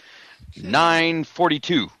prove it.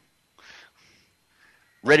 9:42.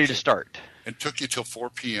 Ready to start. And took you till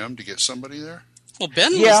 4 p.m. to get somebody there? Well,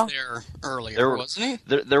 Ben Yeah. was there earlier, wasn't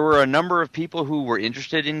he? There were a number of people who were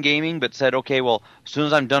interested in gaming, but said, okay, well, as soon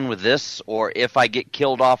as I'm done with this, or if I get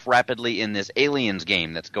killed off rapidly in this Aliens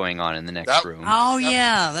game that's going on in the next room. Oh,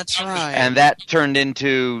 yeah, that's right. And that turned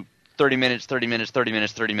into 30 minutes, 30 minutes, 30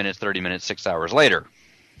 minutes, 30 minutes, 30 minutes, 6 hours later.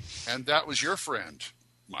 And that was your friend,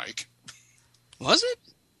 Mike. Was it?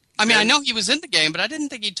 I mean, I know he was in the game, but I didn't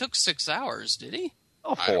think he took 6 hours, did he?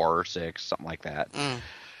 Oh, 4 or 6, something like that. Mm.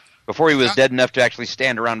 Before he was dead enough to actually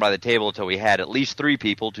stand around by the table until we had at least 3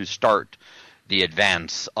 people to start the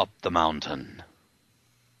advance up the mountain.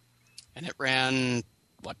 And it ran,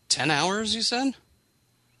 10 hours, you said?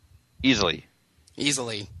 Easily.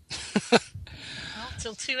 Well,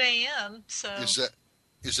 till 2 a.m., so... Is that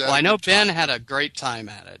Well, I know Ben had a great time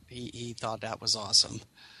at it. He thought that was awesome.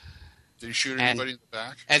 Did he shoot anybody in the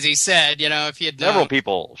back? As he said, if he had done... Several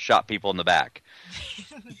people shot people in the back.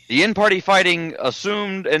 The in-party fighting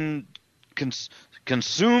assumed and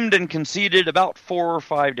consumed and conceded about 4 or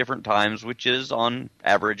 5 different times, which is, on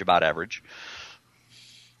average, about average.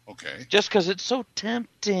 Okay. Just because it's so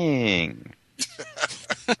tempting.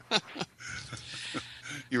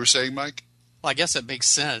 You were saying, Mike? Well, I guess it makes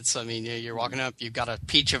sense. I mean, you're walking up, you've got a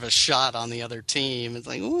peach of a shot on the other team. It's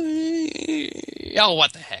like, oh,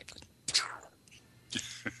 what the heck?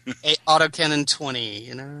 Autocannon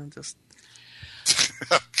 20, just...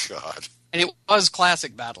 Oh, God. And it was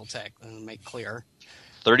classic BattleTech, to make clear.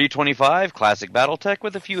 30-25, classic BattleTech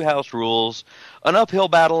with a few house rules. An uphill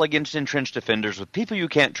battle against entrenched defenders with people you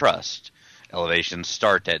can't trust. Elevations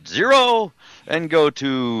start at 0 and go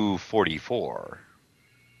to 44.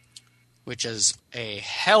 Which is a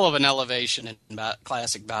hell of an elevation in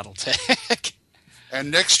classic BattleTech. And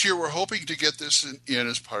next year we're hoping to get this in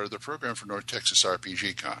as part of the program for North Texas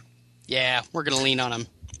RPG Con. Yeah, we're going to lean on him.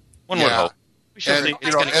 One would hope. And, and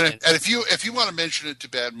if you want to mention it to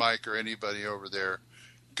Bad Mike or anybody over there,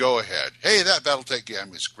 go ahead. Hey, that BattleTech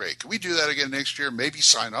game is great. Can we do that again next year? Maybe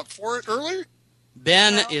sign up for it early?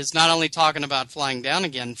 Ben is not only talking about flying down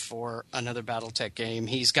again for another BattleTech game,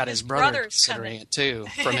 he's got his brother considering it too,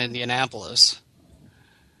 from Indianapolis.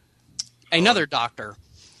 Another doctor.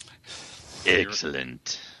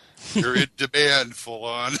 Excellent. You're in demand, Full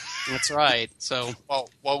On. That's right. So,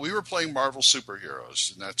 while we were playing Marvel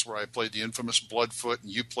Superheroes, and that's where I played the infamous Bloodfoot,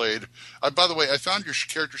 and you played... by the way, I found your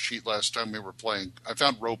character sheet last time we were playing. I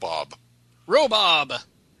found Robob. Robob!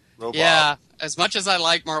 Yeah, as much as I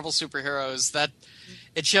like Marvel Superheroes, that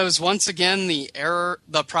it shows once again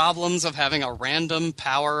the problems of having a random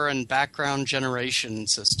power and background generation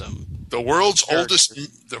system. The world's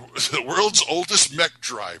oldest mech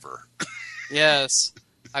driver. Yes.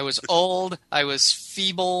 I was old, I was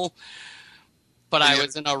feeble, but I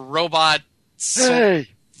was in a robot suit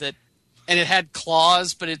and it had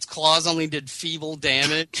claws, but its claws only did feeble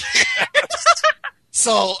damage.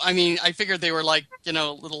 So, I mean, I figured they were like,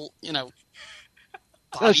 little,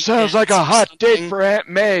 That sounds like a hot date for Aunt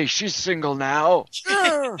May. She's single now.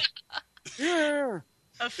 Yeah.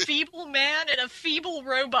 A feeble man and a feeble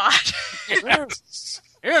robot.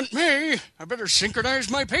 Aunt May, I better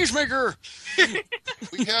synchronize my pacemaker.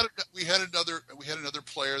 We had another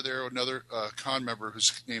player there, another con member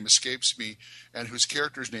whose name escapes me and whose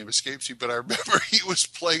character's name escapes me. But I remember he was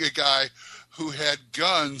playing a guy who had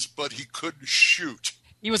guns, but he couldn't shoot.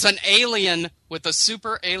 He was an alien with a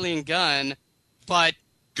super alien gun, but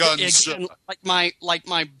guns again, like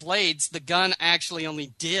my blades, the gun actually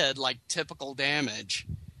only did like typical damage.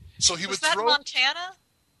 So he was would that throw. Montana?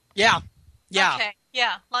 Yeah. Okay.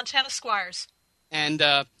 Yeah, Montana Squires. And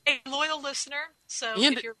a loyal listener. So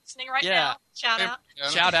if you're listening right now, shout out.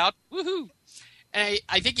 Shout out. Woohoo. And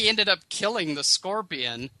I think he ended up killing the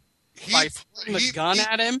Scorpion by throwing the gun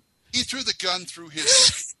at him. He threw the gun through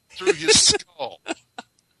his skull.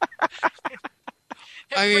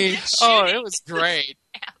 I mean, it was great.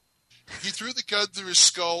 He threw the gun through his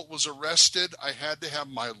skull, was arrested. I had to have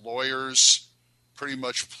my lawyers pretty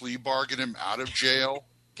much plea bargain him out of jail.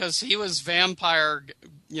 Because he was vampire,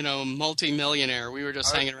 multi-millionaire. We were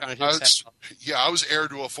just hanging around his house. Yeah, I was heir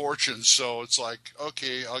to a fortune, so it's like,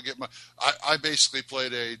 okay, I'll get my... I basically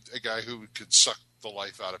played a guy who could suck the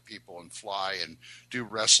life out of people and fly and do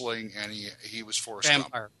wrestling, and he was Forrest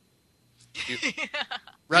Vampire. Gump.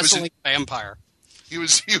 Wrestling vampire. He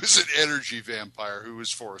was an energy vampire who was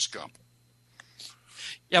Forrest Gump.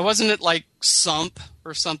 Yeah, wasn't it like Sump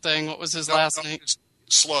or something? What was his last name?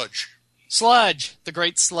 Sludge. Sludge, the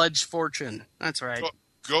great Sludge fortune. That's right.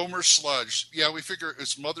 Gomer Sludge. Yeah, we figure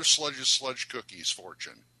it's Mother Sludge's Sludge Cookies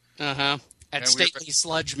fortune. Uh-huh. At Stately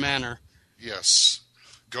Sludge Manor. Yes.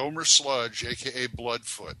 Gomer Sludge, a.k.a.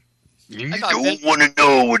 Bloodfoot. You don't want to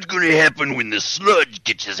know what's going to happen when the sludge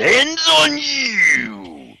gets his hands on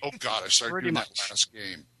you. Oh, God, I started doing that last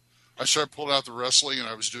game. I started pulling out the wrestling, and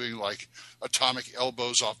I was doing, like, atomic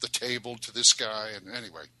elbows off the table to this guy, and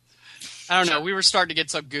anyway. I don't know. We were starting to get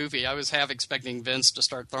so goofy. I was half expecting Vince to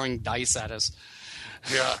start throwing dice at us.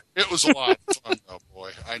 Yeah, it was a lot of fun, though,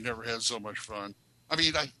 boy. I never had so much fun. I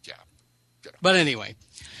mean, But anyway.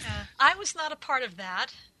 I was not a part of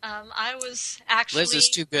that. I was actually... Liz is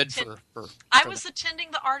too good for I was attending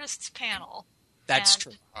the artists panel. That's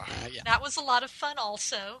true. Yeah. That was a lot of fun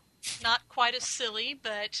also. Not quite as silly,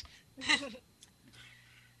 but...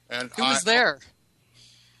 And who was there?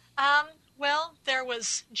 Well, there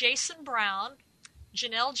was Jason Brown,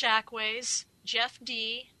 Janelle Jackways, Jeff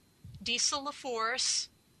D, Diesel LaForce,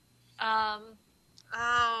 Errol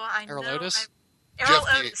Otis? Errol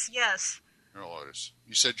Otis, yes. Errol Otis.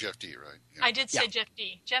 You said Jeff D, right? Yeah. I did say Jeff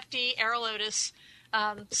D. Jeff D, Errol Otis.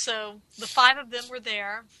 So the 5 of them were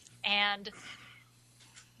there, and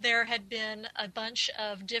there had been a bunch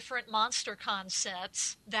of different monster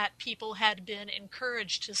concepts that people had been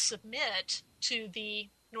encouraged to submit to the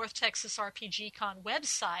North Texas RPG Con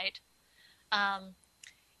website,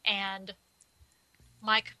 and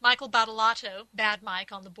Michael Battalato, Bad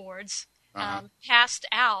Mike on the boards, passed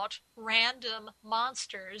out random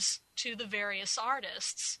monsters to the various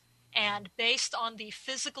artists, and based on the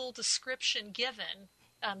physical description given,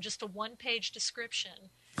 just a 1-page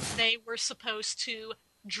description, they were supposed to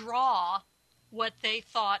draw what they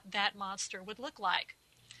thought that monster would look like.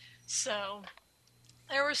 So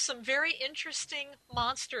there were some very interesting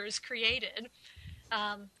monsters created.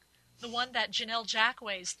 The one that Janelle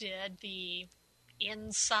Jackways did, the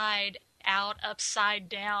inside out, upside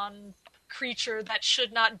down creature that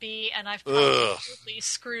should not be, and I've probably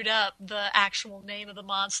screwed up the actual name of the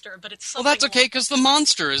monster, but it's something... Well, that's okay, because the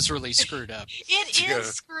monster is really screwed up. It is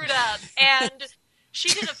screwed up, and she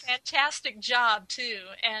did a fantastic job, too.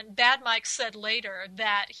 And Bad Mike said later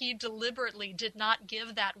that he deliberately did not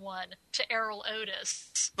give that one to Errol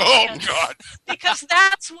Otis. Oh, God! Because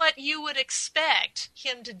that's what you would expect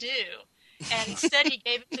him to do. And instead he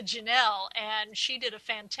gave it to Janelle, and she did a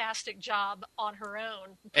fantastic job on her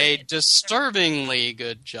own. A disturbingly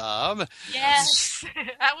good job. Yes!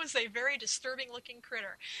 That was a very disturbing-looking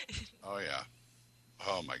critter. Oh, yeah.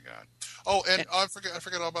 Oh, my God. Oh, and I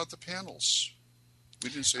forgot all about the panels. We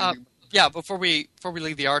didn't say anything. Yeah, before we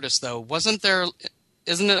leave the artist, though, wasn't there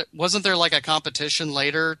like a competition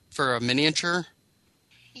later for a miniature?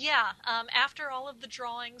 Yeah, after all of the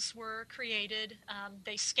drawings were created,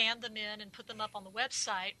 they scanned them in and put them up on the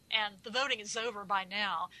website, and the voting is over by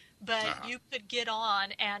now. but you could get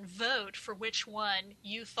on and vote for which one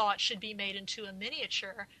you thought should be made into a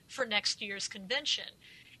miniature for next year's convention.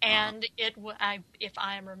 And if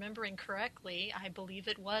I am remembering correctly, I believe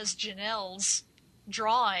it was Janelle's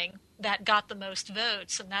drawing that got the most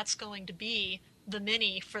votes, and that's going to be the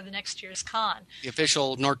mini for the next year's con. The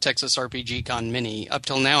official North Texas RPG Con mini. Up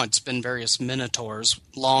till now, it's been various Minotaurs,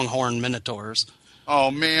 Longhorn Minotaurs. Oh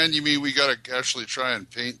man, you mean we got to actually try and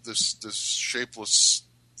paint this shapeless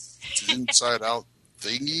inside-out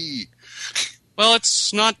thingy? Well,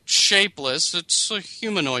 it's not shapeless. It's a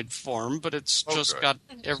humanoid form, but it's just got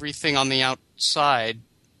everything on the outside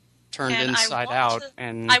turned inside out.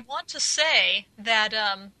 And I want to say that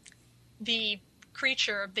the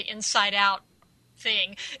creature, the inside-out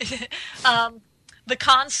thing, the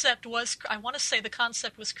concept was, I want to say the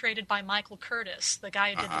concept was created by Michael Curtis, the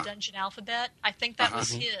guy who did the Dungeon Alphabet. I think that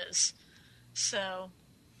was his. So.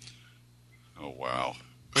 Oh, wow.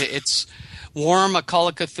 It's Warm, a Call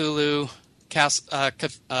of Cthulhu,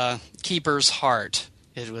 Keeper's Heart.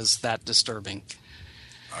 It was that disturbing.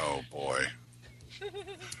 Oh, boy.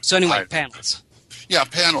 So anyway, panels. Yeah,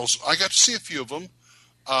 panels. I got to see a few of them.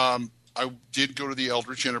 I did go to the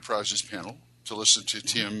Eldritch Enterprises panel to listen to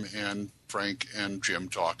Tim and Frank and Jim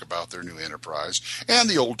talk about their new enterprise and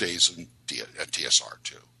the old days at TSR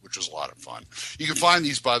too, which was a lot of fun. You can find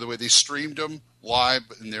these, by the way. They streamed them live,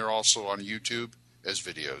 and they're also on YouTube as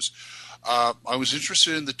videos. I was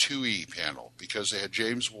interested in the 2E panel because they had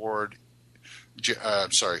James Ward,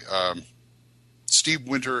 Steve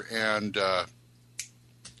Winter, and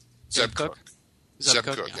Zeb Cook. Zeb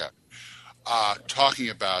Cook, yeah. Talking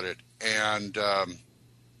about it, and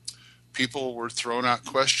people were throwing out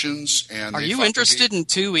questions. And are you interested in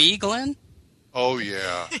 2E, Glenn? Oh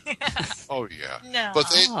yeah, oh yeah. No. But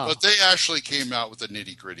they actually came out with the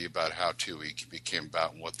nitty gritty about how 2E came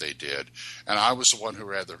about and what they did. And I was the one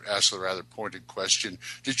who asked the rather pointed question: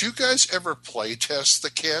 did you guys ever play test the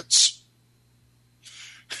kits?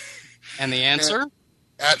 And the answer?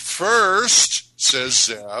 At first, says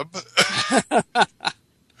Zeb.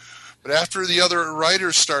 But after the other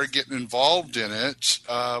writers started getting involved in it,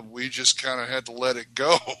 we just kind of had to let it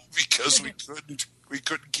go because we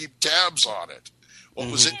couldn't keep tabs on it. What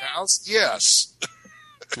was it now? Yes.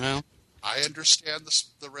 Well, I understand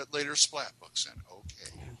the later Splat books, and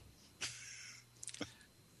okay.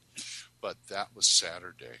 But that was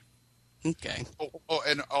Saturday. Okay. Oh,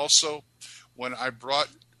 and also when I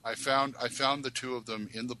found the two of them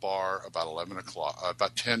in the bar about 11 o'clock,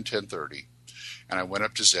 about 10:30. And I went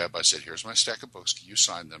up to Zeb. I said, here's my stack of books. Can you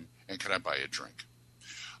sign them? And can I buy you a drink?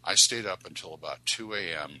 I stayed up until about 2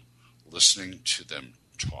 a.m. listening to them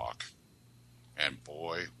talk. And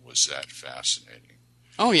boy, was that fascinating.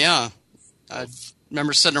 Oh, yeah. I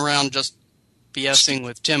remember sitting around just BSing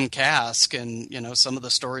with Tim Kask, and, some of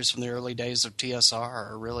the stories from the early days of TSR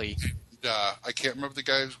are really... I can't remember the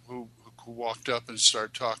guy who walked up and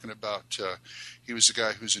started talking about... he was the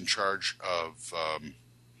guy who's in charge of...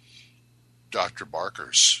 Dr.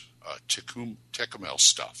 Barker's Tecumel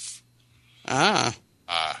stuff.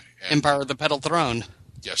 Empire of the Petal Throne.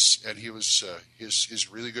 Yes, and he was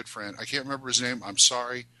his really good friend. I can't remember his name. I'm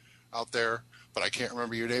sorry out there, but I can't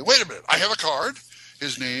remember your name. Wait a minute. I have a card.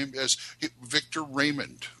 His name is Victor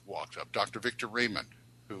Raymond walked up. Dr. Victor Raymond,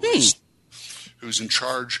 who's in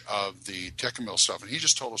charge of the Tecumel stuff. And he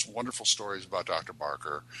just told us wonderful stories about Dr.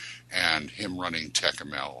 Barker and him running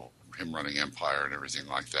Tecumel, him running Empire and everything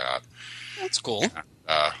like that. That's cool.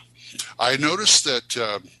 I noticed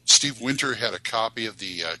that Steve Winter had a copy of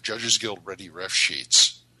the Judges Guild Ready Ref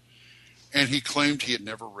sheets, and he claimed he had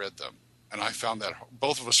never read them. And I found that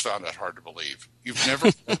both of us found that hard to believe. You've never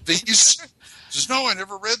read these? He says, no, I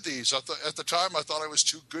never read these. At the time, I thought I was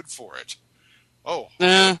too good for it. Oh.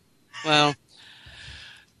 Well,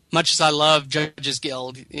 much as I love Judges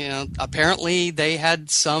Guild, apparently they had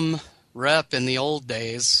some rep in the old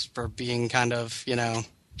days for being kind of,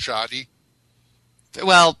 shoddy.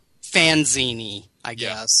 Well, fanzine, I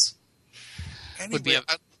guess. Anyway,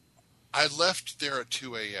 I left there at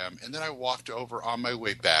 2 a.m., and then I walked over on my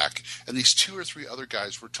way back, and these 2 or 3 other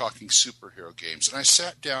guys were talking superhero games. And I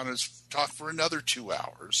sat down and talked for another 2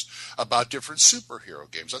 hours about different superhero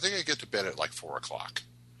games. I think I get to bed at like 4 o'clock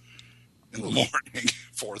in the morning,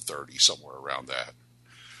 4:30, somewhere around that.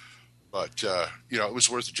 But, it was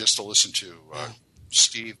worth it just to listen to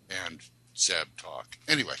Steve and Zeb talk.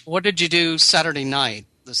 Anyway. What did you do Saturday night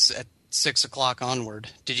at 6 o'clock onward?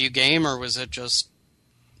 Did you game, or was it just...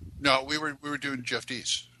 No, we were doing Jeff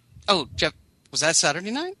D's. Oh, Jeff, was that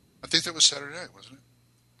Saturday night? I think that was Saturday night, wasn't it?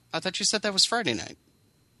 I thought you said that was Friday night.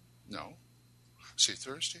 No. See,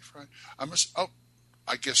 Thursday, Friday.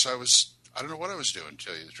 I guess I was I don't know what I was doing, to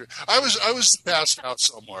tell you the truth. I was passed out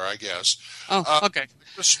somewhere, I guess. Oh, okay. I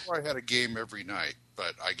just swore I had a game every night,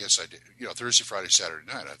 but I guess I did. Thursday, Friday, Saturday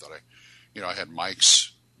night. I thought I had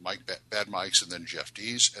Bad Mike's, and then Jeff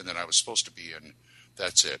D's, and then I was supposed to be in.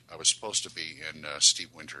 That's it. I was supposed to be in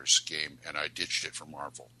Steve Winter's game, and I ditched it for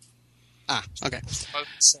Marvel. Ah, okay. Sorry,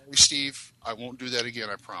 Steve. I won't do that again.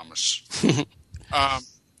 I promise.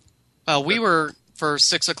 We were. For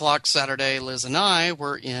 6 o'clock Saturday, Liz and I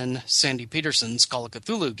were in Sandy Peterson's Call of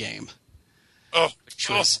Cthulhu game, which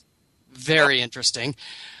was very interesting.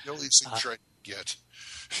 The only signature I get.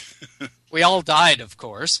 We all died, of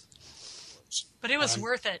course. But it was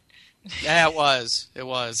worth it. Yeah, it was. It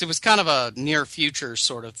was kind of a near future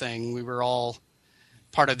sort of thing. We were all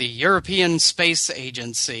part of the European Space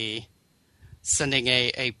Agency sending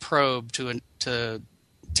a probe to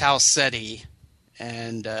Tau Ceti,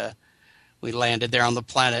 and we landed there on the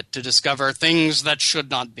planet to discover things that should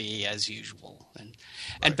not be as usual.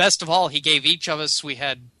 And best of all, he gave each of us, we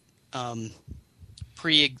had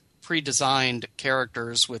pre-designed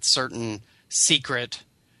characters with certain secret,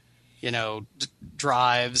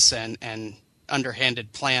 drives and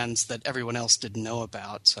underhanded plans that everyone else didn't know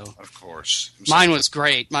about. So of course. Mine was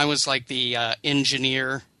great. Mine was like the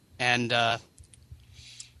engineer and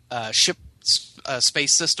ship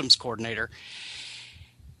space systems coordinator.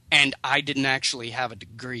 And I didn't actually have a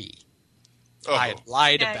degree. Oh. I had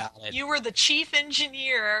lied about it. You were the chief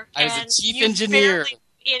engineer. I was the chief engineer. Barely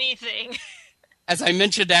anything. As I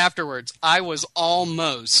mentioned afterwards, I was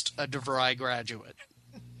almost a DeVry graduate.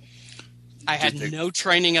 I had no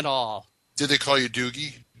training at all. Did they call you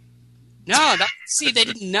Doogie? No, see, they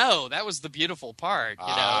didn't know. That was the beautiful part,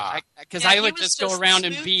 because I would just go around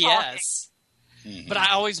and BS. Mm-hmm. But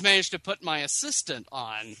I always managed to put my assistant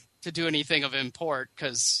on to do anything of import,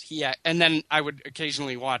 because and then I would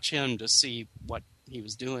occasionally watch him to see what he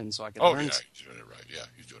was doing, so I could learn. Oh, yeah, he's doing it right. Yeah,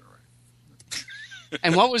 he's doing it right.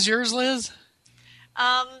 And what was yours, Liz?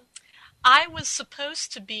 I was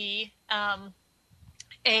supposed to be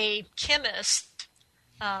a chemist,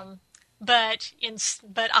 but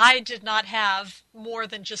I did not have more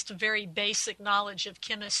than just a very basic knowledge of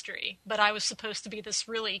chemistry. But I was supposed to be this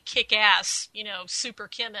really kick-ass, super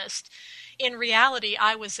chemist. In reality,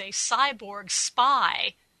 I was a cyborg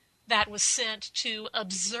spy that was sent to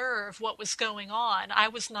observe what was going on. I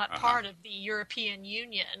was not part of the European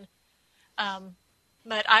Union,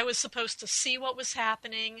 but I was supposed to see what was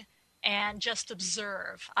happening and just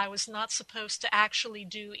observe. I was not supposed to actually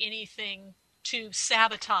do anything to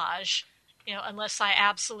sabotage, unless I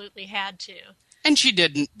absolutely had to. And she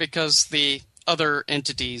didn't, because the other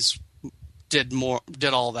entities did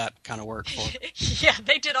all that kind of work for her. Yeah,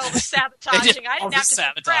 they did all the sabotaging. I didn't have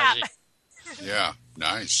to do crap. Yeah,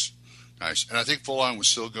 nice. And I think Full On was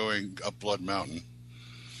still going up Blood Mountain.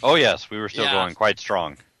 Oh yes, we were still going quite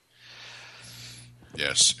strong.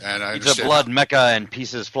 Yes, and I it's understand. a blood mecca and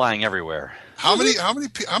pieces flying everywhere. How many? By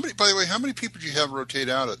the way, how many people did you have rotate in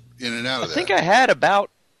and out of that? I think I had about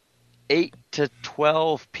 8 to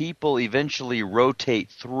 12 people eventually rotate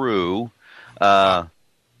through.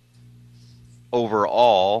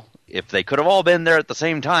 Overall, if they could have all been there at the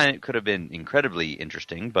same time, it could have been incredibly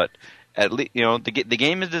interesting. But at least, the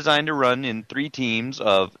game is designed to run in 3 teams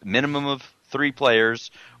of minimum of 3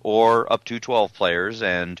 players or up to 12 players,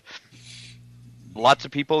 and lots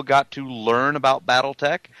of people got to learn about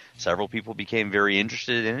BattleTech. Several people became very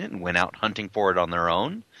interested in it and went out hunting for it on their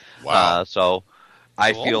own. Wow! So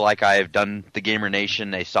I feel like I have done the Gamer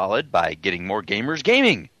Nation a solid by getting more gamers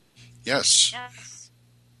gaming. Yes.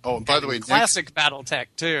 Oh, and by the way, classic BattleTech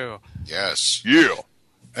too. Yes. Yeah.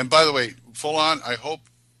 And by the way, Full On, I hope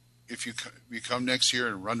if you come next year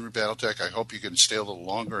and run BattleTech, I hope you can stay a little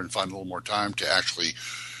longer and find a little more time to actually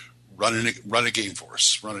run a game for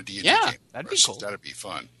us, run a D&D game. Yeah, that'd be cool. That'd be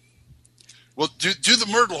fun. Well, do the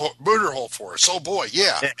murder hole for us. Oh boy,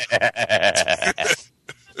 yeah.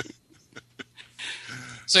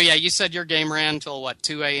 So yeah, you said your game ran till what,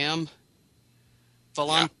 2 a.m. Full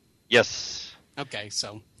On? Yes. Okay,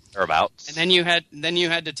 so thereabouts. And then you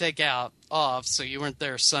had to take off, so you weren't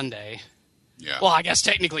there Sunday. Yeah. Well, I guess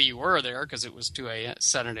technically you were there because it was 2 a.m.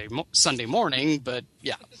 Sunday morning, but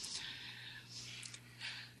yeah.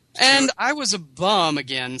 And I was a bum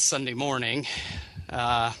again Sunday morning,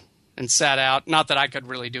 and sat out. Not that I could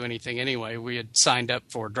really do anything anyway. We had signed up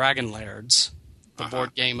for Dragon Lairds, the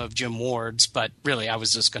board game of Jim Ward's, but really I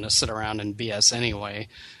was just going to sit around and BS anyway.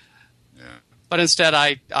 Yeah. But instead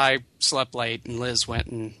I slept late, and Liz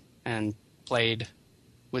went and played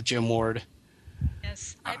with Jim Ward.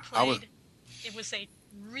 Yes, I played. It was a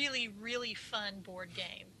really, really fun board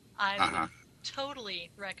game. I totally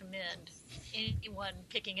recommend anyone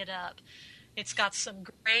picking it up. It's got some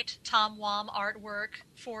great Tom Wham artwork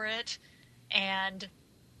for it, and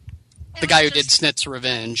the guy who did Snit's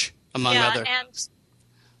Revenge, among other.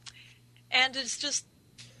 And it's just,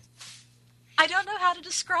 I don't know how to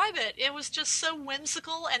describe it. It was just so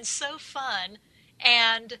whimsical and so fun,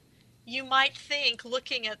 and you might think,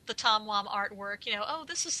 looking at the Tom Wham artwork, oh,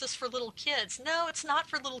 this is just for little kids. No, it's not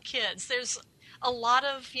for little kids. There's a lot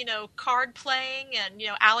of, card playing and,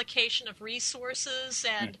 allocation of resources,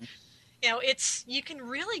 and, you can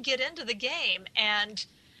really get into the game. And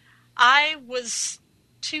I was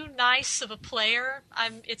too nice of a player.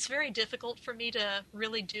 It's very difficult for me to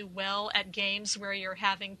really do well at games where you're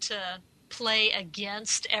having to play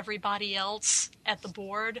against everybody else at the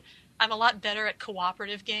board. I'm a lot better at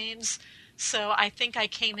cooperative games, so I think I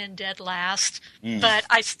came in dead last, but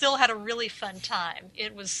I still had a really fun time.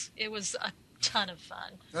 It was a ton of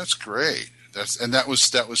fun. That's great. That was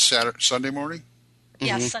Sunday morning?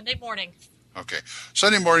 Yeah, Sunday morning. Okay.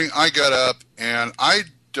 Sunday morning I got up, and I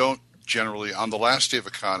don't generally, on the last day of a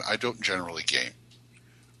con, I don't generally game.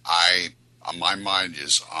 My mind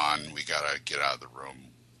is on, we got to get out of the room.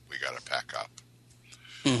 We got to pack up.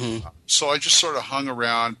 Mm-hmm. So I just sort of hung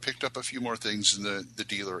around, picked up a few more things in the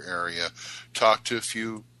dealer area, talked to a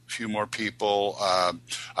few more people.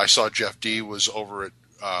 I saw Jeff D was over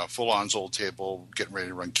at Full On's old table getting ready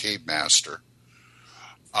to run Cave Master.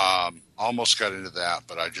 Almost got into that,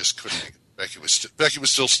 but I just couldn't. Becky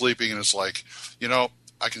was still sleeping, and it's like,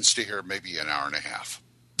 I can stay here maybe an hour and a half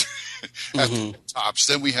at the tops.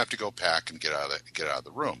 Then we have to go pack and get out of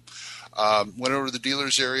the room. Went over to the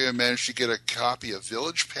dealer's area and managed to get a copy of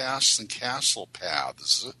Village Paths and Castle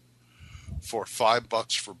Paths for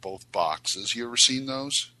 $5 for both boxes. You ever seen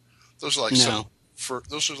those? Those are like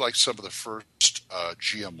some of the first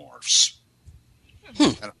Geomorphs.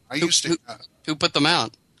 And I used to. Who put them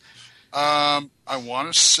out? I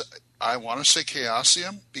want to say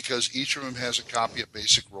Chaosium, because each of them has a copy of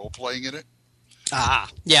Basic Role Playing in it.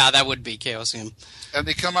 Yeah, that would be Chaosium. And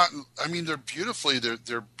they come out, they're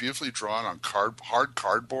beautifully drawn on hard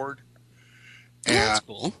cardboard. And that's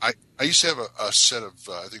cool. I used to have a set of,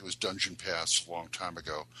 I think it was Dungeon Paths a long time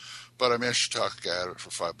ago, but I managed to talk a guy out of it for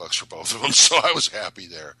 $5 for both of them, so I was happy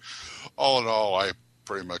there. All in all, I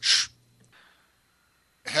pretty much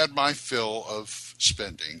had my fill of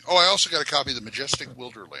spending. Oh, I also got a copy of the Majestic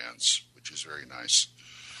Wilderlands, which is very nice.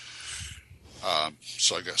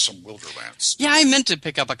 So I got some Wilderlands. Yeah, I meant to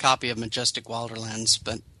pick up a copy of Majestic Wilderlands,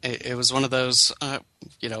 but it was one of those,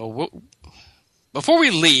 before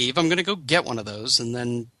we leave, I'm going to go get one of those, and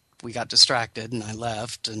then we got distracted, and I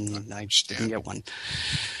left, and I just didn't get one.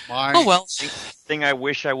 Oh, well. The thing I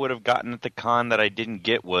wish I would have gotten at the con that I didn't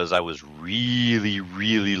get was I was really,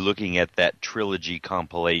 really looking at that trilogy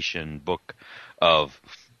compilation book of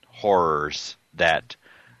horrors that,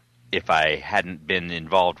 if I hadn't been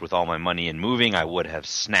involved with all my money in moving, I would have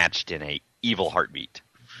snatched in a evil heartbeat.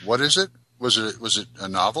 What is it? Was it a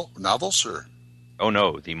novel? Novels or? Oh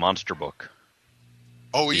no, the monster book.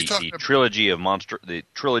 Oh, are you talking about the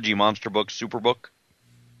trilogy monster book, super book?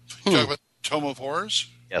 You talking about Tome of Horrors?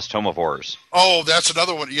 Yes, Tome of Horrors. Oh, that's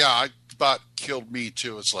another one. Yeah, about killed me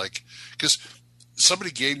too. It's like, because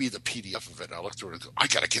somebody gave me the PDF of it, and I looked through it and go, I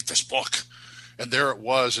got to get this book. And there it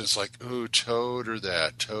was, and it's like, ooh, Toad or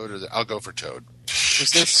that. I'll go for Toad.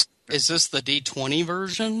 Is this the D20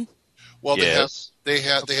 version? Well, yes. They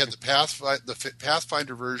had the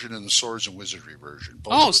Pathfinder version and the Swords and Wizardry version.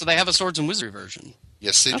 So they have a Swords and Wizardry version.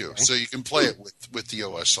 Yes, they do. So you can play it with the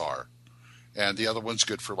OSR, and the other one's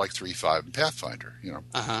good for like 3.5 and Pathfinder.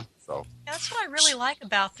 So that's what I really like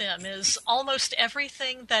about them is almost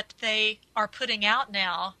everything that they are putting out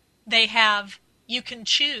now. They have. You can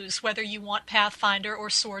choose whether you want Pathfinder or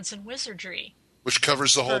Swords and Wizardry. Which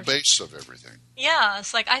covers the whole base of everything. Yeah,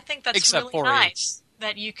 it's like, I think that's really nice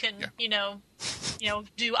that you can,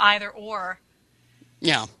 do either or.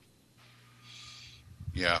 Yeah.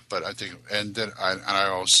 Yeah, but I think, and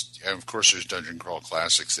of course there's Dungeon Crawl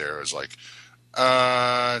Classics there. It's like,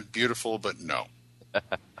 beautiful, but no.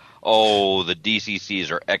 Oh, the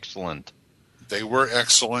DCCs are excellent. They were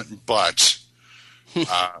excellent, but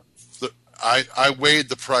I weighed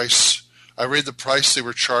the price. I weighed the price they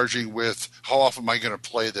were charging with how often am I going to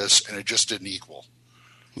play this, and it just didn't equal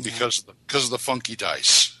because of the funky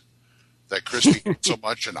dice that Crispy did so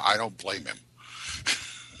much, and I don't blame him.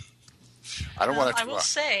 I don't want to. I will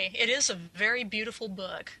say it is a very beautiful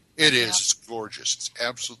book. It is. It's gorgeous. It's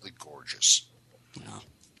absolutely gorgeous. Yeah.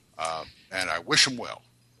 And I wish him well.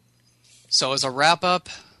 So as a wrap up,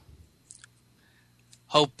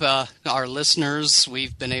 hope our listeners,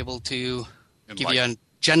 we've been able to give you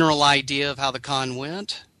general idea of how the con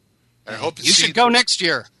went. I hope to You see should go next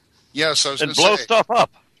year. Yes, I was going And to blow say. stuff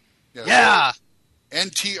up. Yes. Yeah.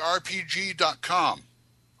 ntrpg.com,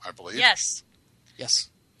 I believe. Yes. Yes.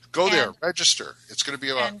 Go there, And- register. It's going to be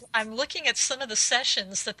about. And I'm looking at some of the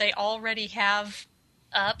sessions that they already have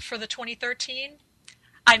up for the 2013.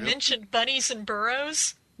 I mentioned Bunnies and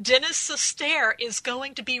Burrows. Dennis Sestaire is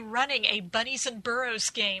going to be running a Bunnies and Burrows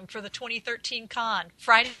game for the 2013 con.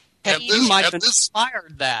 Friday. And You this- might have and this-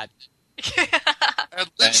 inspired that. And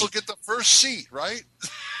Liz will get the first seat, right?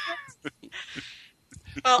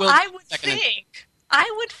 Well, Well, I would second and-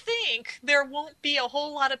 think there won't be a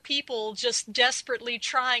whole lot of people just desperately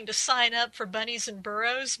trying to sign up for Bunnies and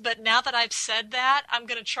Burrows, but now that I've said that, I'm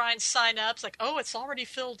going to try and sign up. It's like, oh, it's already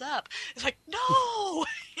filled up. It's like, no!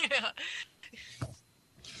 Yeah.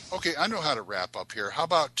 Okay, I know how to wrap up here. How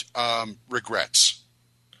about regrets?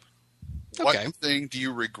 Okay. What thing do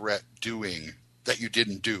you regret doing that you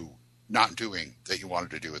didn't do, not doing, that you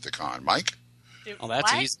wanted to do at the con? Mike? Well,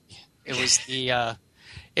 that's What? easy.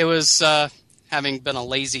 It was having been a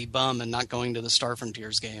lazy bum and not going to the Star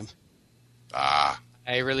Frontiers game. Ah.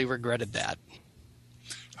 I really regretted that.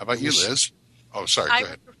 How about you, Liz? Oh, sorry, go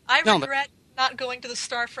ahead. I No, but- regret not going to the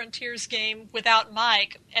Star Frontiers game without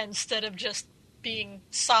Mike instead of just being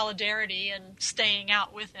solidarity and staying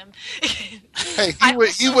out with him. Hey, I he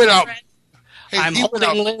also went out. regret- Hey, I'm he went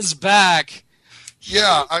holding out. Liz back.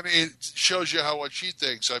 Yeah, I mean, it shows you what she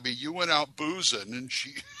thinks. I mean, you went out boozing, and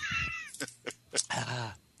she.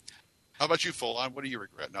 How about you, Full On? What do you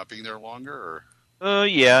regret? Not being there longer, or?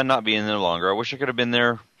 Yeah, not being there longer. I wish I could have been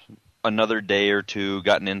there another day or two,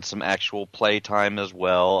 gotten in some actual play time as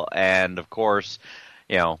well, and of course,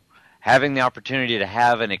 having the opportunity to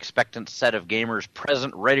have an expectant set of gamers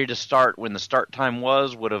present, ready to start when the start time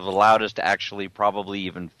would have allowed us to actually probably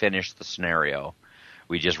even finish the scenario.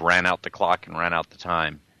 We just ran out the clock and ran out the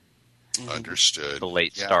time. Understood. The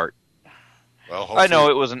late Yeah. start. Well, I know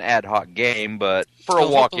hopefully- it was an ad hoc game, but for a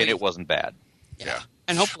Well, walk-in, hopefully- it wasn't bad. Yeah.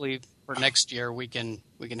 And hopefully for next year we can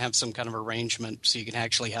have some kind of arrangement so you can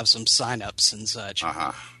actually have some sign-ups and such.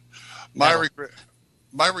 Uh-huh. My That'll-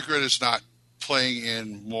 regret is not playing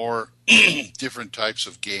in more different types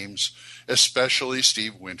of games, especially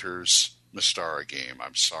Steve Winter's Mystara game.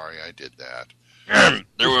 I'm sorry I did that.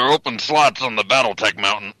 There were open slots on the Battletech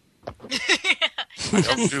Mountain. I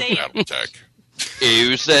don't do say it. Battletech.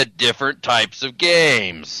 You said different types of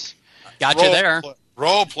games. Got you there.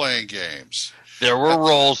 Role-playing games. There were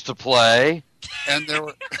roles to play. And there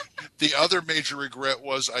were, the other major regret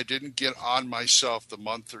was I didn't get on myself the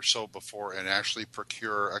month or so before and actually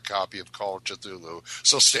procure a copy of Call of Cthulhu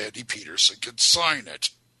so Sandy Peterson could sign it.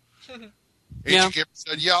 Yeah. Agent Kim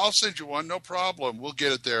said, yeah, I'll send you one, no problem. We'll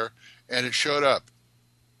get it there. And it showed up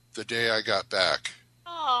the day I got back.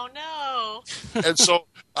 Oh, no. And so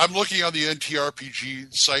I'm looking on the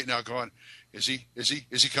NTRPG site now going, is he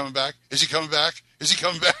coming back? Is he coming back? Is he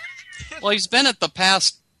coming back? Well, he's been at the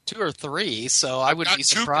past 2 or 3, so I would got be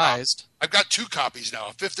two surprised. I've got 2 copies now,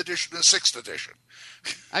 a 5th edition and a 6th edition.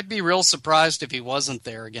 I'd be real surprised if he wasn't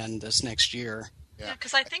there again this next year. Yeah.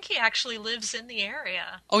 Because I think he actually lives in the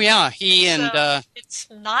area. Oh yeah, he and So it's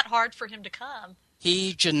not hard for him to come.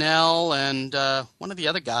 Janelle, and one of the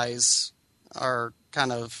other guys are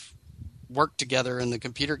kind of work together in the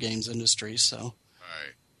computer games industry. So.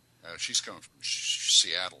 Right. She's coming from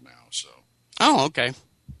Seattle now, so. Oh, okay.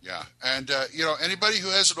 Yeah. And, anybody who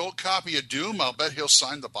has an old copy of Doom, I'll bet he'll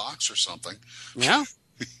sign the box or something. Yeah.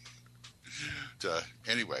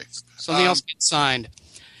 Anyway. Something else gets signed.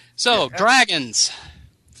 So, Dragons.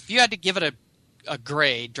 If you had to give it a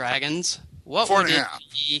grade, Dragons, what 4.5. would it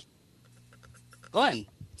be? Glenn.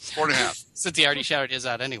 4.5. Since he already shouted his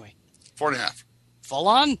out anyway. 4.5. Full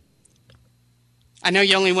on? I know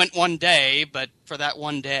you only went one day, but for that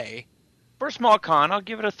one day. For a small con, I'll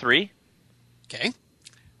give it a 3. Okay.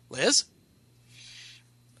 Liz?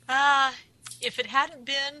 If it hadn't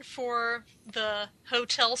been for the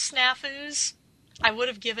hotel snafus, I would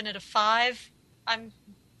have given it a 5. I'm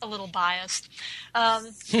a little biased.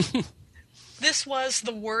 This was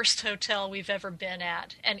the worst hotel we've ever been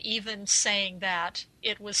at, and even saying that,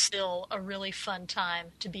 it was still a really fun time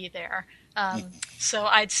to be there. So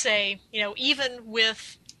I'd say, even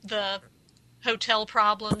with the hotel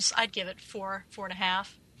problems, I'd give it 4.5.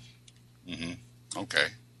 Mm-hmm. Okay.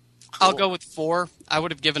 I'll go with 4. I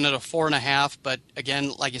would have given it a 4.5, but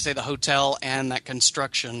again, like you say, the hotel and that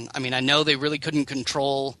construction. I mean, I know they really couldn't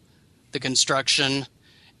control the construction,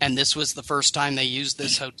 and this was the first time they used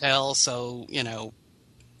this hotel, so,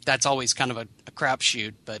 that's always kind of a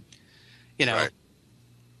crapshoot, but, Right.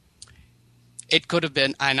 It could have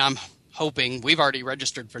been, and I'm hoping, we've already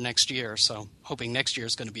registered for next year, so hoping next year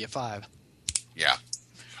is going to be a 5. Yeah,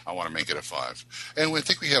 I want to make it a 5. And I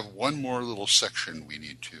think we have one more little section we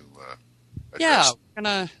need to address. Yeah, we're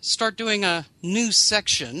going to start doing a new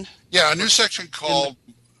section. Yeah, a new section called...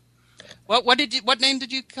 What name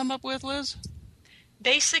did you come up with, Liz?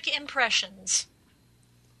 Basic Impressions.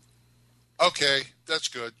 Okay, that's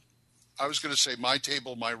good. I was going to say my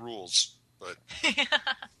table, my rules, but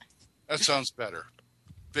that sounds better.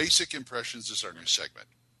 Basic Impressions is our new segment.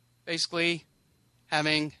 Basically,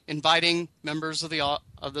 inviting members of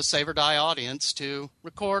the Save or Die audience to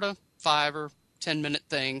record a 5 or 10 minute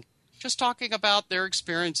thing, just talking about their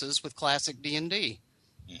experiences with classic D&D.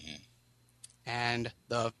 Mm-hmm. And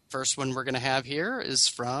the first one we're going to have here is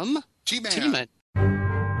from T-Man.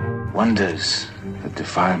 Wonders that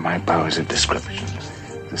defy my powers of description,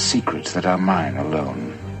 the secrets that are mine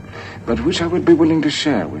alone, but which I would be willing to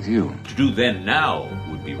share with you. To do then now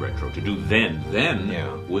would be retro. To do then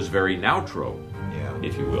was very nowtro,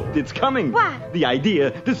 if you will. It's coming. What? The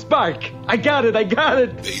idea, the spark. I got it.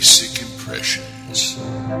 Basic Impressions.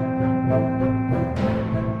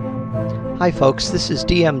 Hi, folks. This is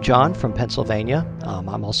DM John from Pennsylvania.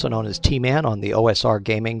 I'm also known as T-Man on the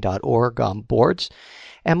osrgaming.org boards.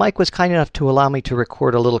 And Mike was kind enough to allow me to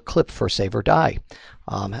record a little clip for Save or Die.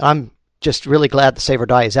 And I'm just really glad the Save or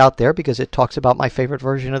Die is out there because it talks about my favorite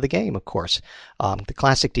version of the game, of course, the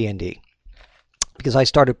classic D&D. Because I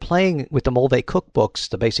started playing with the Mulvey cookbooks,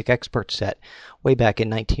 the Basic Expert set, way back in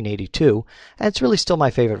 1982, and it's really still my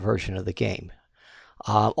favorite version of the game.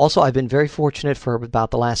 Also, I've been very fortunate for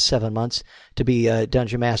about the last 7 months to be a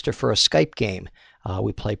Dungeon Master for a Skype game.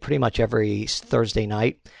 We play pretty much every Thursday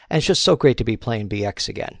night, and it's just so great to be playing BX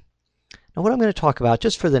again. Now, what I'm going to talk about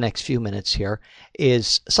just for the next few minutes here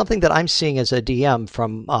is something that I'm seeing as a DM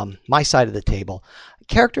from my side of the table.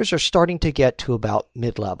 Characters are starting to get to about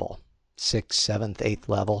mid-level, 6th, 7th, 8th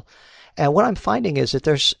level. And what I'm finding is that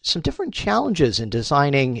there's some different challenges in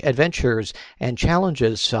designing adventures and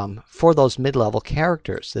challenges for those mid-level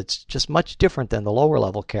characters that's just much different than the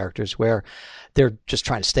lower-level characters where they're just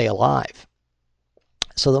trying to stay alive.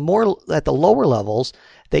 So the more at the lower levels,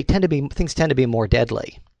 things tend to be more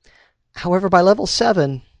deadly. However, by level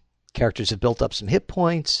 7, characters have built up some hit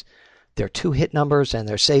points, their 2 hit numbers and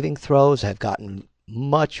their saving throws have gotten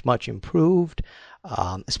much, much improved.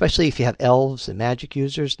 Especially if you have elves and magic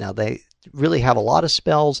users. Now they really have a lot of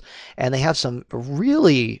spells, and they have some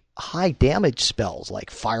really high damage spells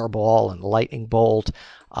like Fireball and Lightning Bolt.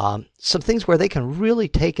 Some things where they can really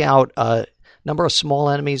take out a number of small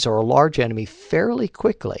enemies or a large enemy fairly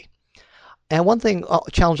quickly. And one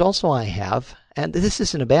challenge also I have, and this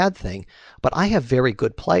isn't a bad thing, but I have very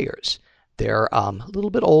good players. They're a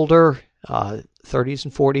little bit older, 30s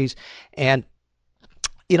and 40s, and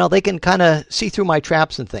they can kind of see through my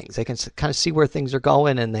traps and things. They can kind of see where things are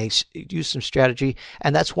going, and they use some strategy,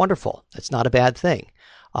 and that's wonderful. That's not a bad thing.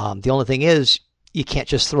 The only thing is, you can't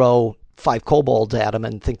just throw 5 kobolds at them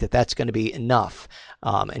and think that that's going to be enough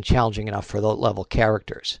and challenging enough for those level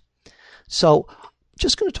characters. So,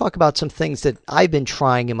 just going to talk about some things that I've been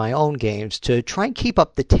trying in my own games to try and keep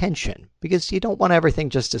up the tension, because you don't want everything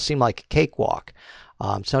just to seem like a cakewalk.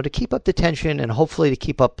 So to keep up the tension and hopefully to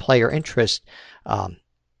keep up player interest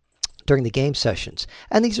during the game sessions.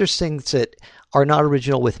 And these are things that are not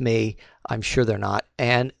original with me. I'm sure they're not.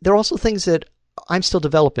 And they're also things that I'm still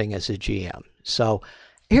developing as a GM. So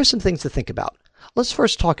here's some things to think about. Let's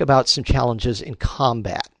first talk about some challenges in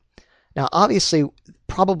combat. Now, obviously,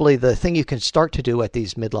 probably the thing you can start to do at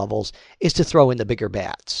these mid-levels is to throw in the bigger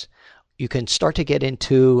bats. You can start to get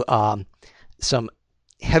into some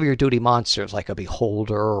heavier duty monsters like a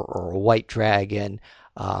Beholder or a White Dragon.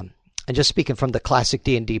 And just speaking from the classic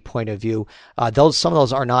D&D point of view, some of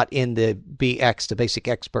those are not in the BX, the Basic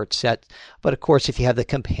Expert set. But of course, if you have the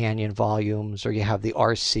companion volumes, or you have the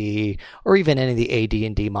RC, or even any of the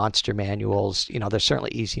AD&D monster manuals, they're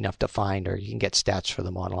certainly easy enough to find, or you can get stats for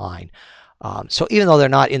them online. So even though they're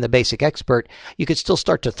not in the Basic Expert, you could still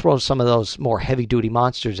start to throw some of those more heavy-duty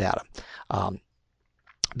monsters at them.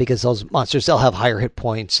 Because those monsters, they'll have higher hit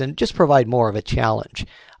points and just provide more of a challenge.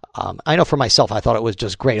 I know for myself, I thought it was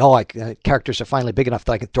just great. Characters are finally big enough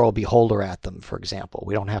that I can throw a Beholder at them, for example.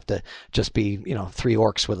 We don't have to just be, 3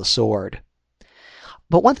 orcs with a sword.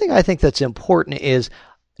 But one thing I think that's important is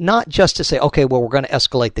not just to say, okay, well, we're going to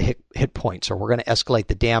escalate the hit points, or we're going to escalate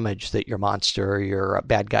the damage that your monster or your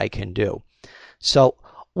bad guy can do. So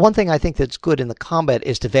one thing I think that's good in the combat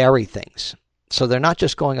is to vary things. So they're not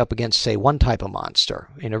just going up against, say, one type of monster.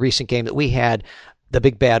 In a recent game that we had, the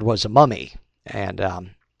big bad was a mummy, and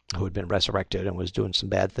who had been resurrected and was doing some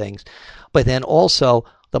bad things. But then also,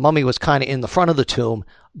 the mummy was kind of in the front of the tomb,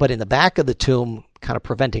 but in the back of the tomb, kind of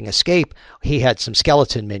preventing escape, he had some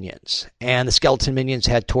skeleton minions. And the skeleton minions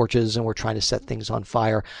had torches and were trying to set things on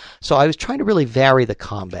fire. So I was trying to really vary the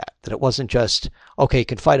combat, that it wasn't just, okay, you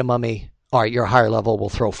can fight a mummy, all right, you're a higher level, we'll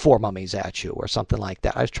throw 4 mummies at you, or something like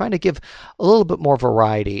that. I was trying to give a little bit more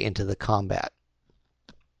variety into the combat.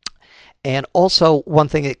 And also, one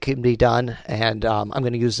thing that can be done, and I'm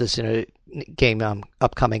going to use this in a game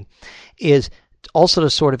upcoming, is also to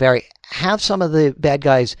sort of vary, have some of the bad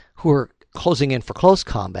guys who are closing in for close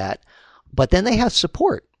combat, but then they have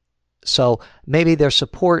support. So maybe their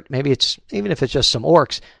support, maybe it's, even if it's just some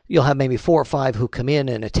orcs, you'll have maybe 4 or 5 who come in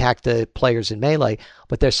and attack the players in melee,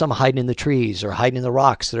 but there's some hiding in the trees or hiding in the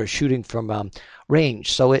rocks that are shooting from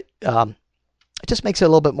range. So it just makes it a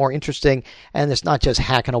little bit more interesting, and it's not just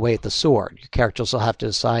hacking away at the sword. Your characters will have to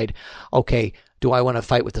decide, okay, do I want to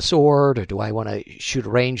fight with the sword, or do I want to shoot a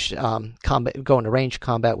ranged combat, go into ranged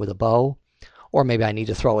combat with a bow? Or maybe I need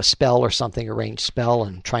to throw a spell or something, a ranged spell,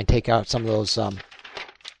 and try and take out some of those, some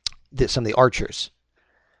of the archers.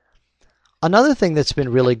 Another thing that's been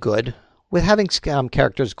really good with having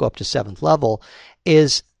characters go up to 7th level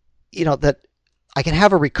is, that I can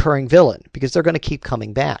have a recurring villain, because they're going to keep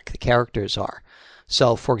coming back. The characters are.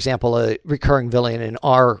 So, for example, a recurring villain in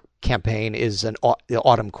our campaign is the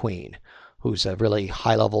Autumn Queen, who's a really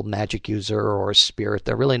high-level magic user or a spirit.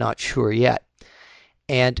 They're really not sure yet.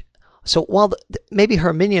 And so while maybe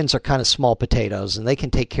her minions are kind of small potatoes and they can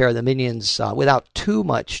take care of the minions without too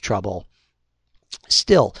much trouble,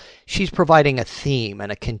 still, she's providing a theme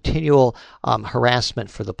and a continual harassment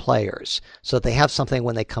for the players, so that they have something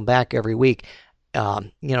when they come back every week,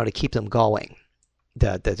 to keep them going.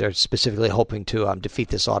 That they're specifically hoping to defeat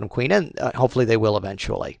this Autumn Queen, and hopefully they will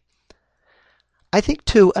eventually. I think,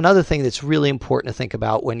 too, another thing that's really important to think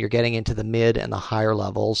about when you're getting into the mid and the higher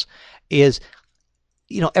levels is,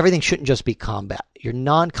 everything shouldn't just be combat. Your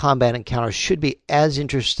non-combat encounters should be as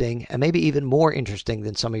interesting and maybe even more interesting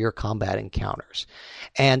than some of your combat encounters.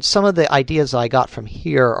 And some of the ideas I got from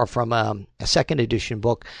here are from a 2nd edition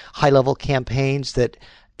book, High-Level Campaigns, that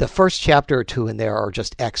the first chapter or 2 in there are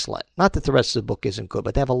just excellent. Not that the rest of the book isn't good,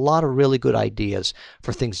 but they have a lot of really good ideas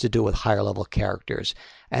for things to do with higher level characters.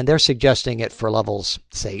 And they're suggesting it for levels,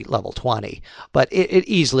 say, level 20. But it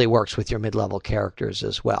easily works with your mid-level characters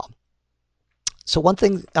as well. So one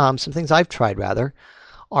thing, some things I've tried, rather,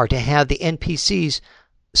 are to have the NPCs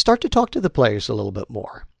start to talk to the players a little bit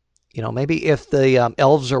more. Maybe if the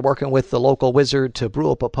elves are working with the local wizard to brew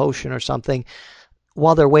up a potion or something,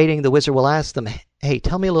 while they're waiting, the wizard will ask them, hey,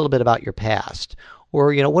 tell me a little bit about your past.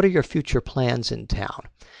 Or, what are your future plans in town?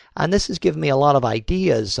 And this has given me a lot of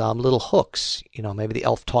ideas, little hooks. Maybe the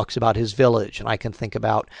elf talks about his village, and I can think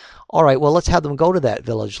about, all right, well, let's have them go to that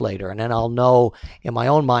village later. And then I'll know in my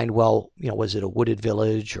own mind, well, was it a wooded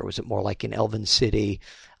village, or was it more like an elven city?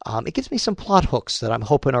 It gives me some plot hooks that I'm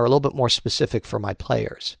hoping are a little bit more specific for my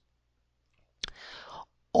players.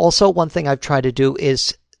 Also, one thing I've tried to do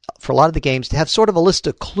is, for a lot of the games, to have sort of a list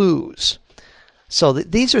of clues. So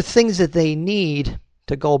these are things that they need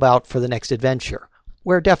to go about for the next adventure,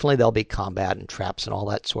 where definitely there'll be combat and traps and all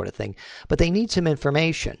that sort of thing. But they need some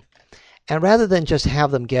information. And rather than just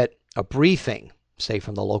have them get a briefing, say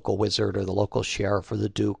from the local wizard or the local sheriff or the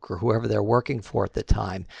duke or whoever they're working for at the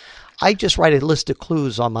time, I just write a list of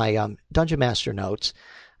clues on my Dungeon Master notes,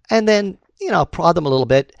 and then, prod them a little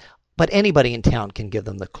bit, but anybody in town can give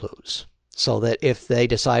them the clues. So that if they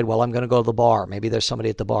decide, well, I'm going to go to the bar, maybe there's somebody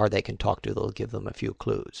at the bar they can talk to, they'll give them a few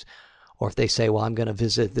clues. Or if they say, well, I'm going to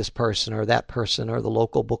visit this person or that person or the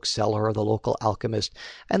local bookseller or the local alchemist,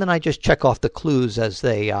 and then I just check off the clues as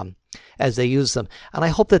they use them. And I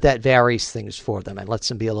hope that varies things for them and lets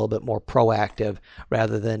them be a little bit more proactive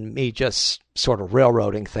rather than me just sort of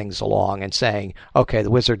railroading things along and saying, okay,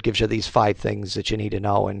 the wizard gives you these 5 things that you need to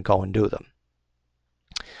know and go and do them.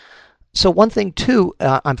 So one thing, too,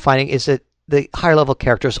 I'm finding is that the higher level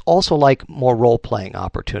characters also like more role-playing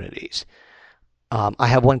opportunities. I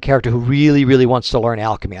have one character who really, really wants to learn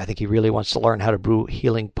alchemy. I think he really wants to learn how to brew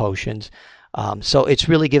healing potions. So it's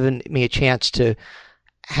really given me a chance to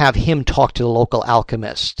have him talk to the local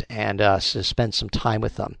alchemist and to spend some time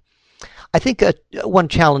with them. I think one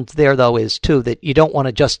challenge there, though, is, too, that you don't want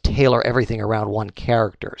to just tailor everything around one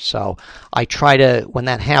character. So I try to, when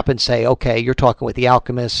that happens, say, okay, you're talking with the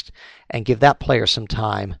alchemist, and give that player some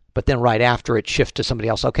time, but then right after it shift to somebody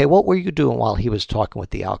else. Okay, what were you doing while he was talking with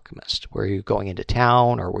the alchemist? Were you going into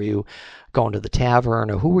town, or were you going to the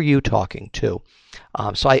tavern, or who were you talking to?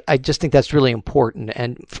 So I just think that's really important,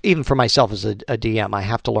 and even for myself as a DM, I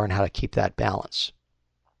have to learn how to keep that balance.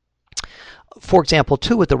 For example,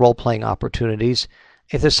 too, with the role-playing opportunities,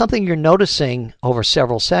 if there's something you're noticing over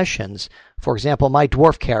several sessions, for example, my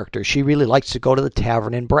dwarf character, she really likes to go to the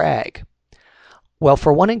tavern and brag. Well,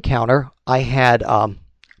 for one encounter, I had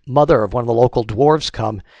mother of one of the local dwarves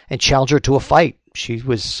come and challenge her to a fight. She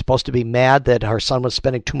was supposed to be mad that her son was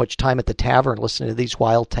spending too much time at the tavern listening to these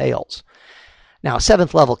wild tales. Now, a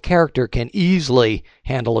 7th level character can easily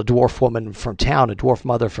handle a dwarf woman from town, a dwarf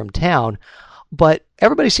mother from town, but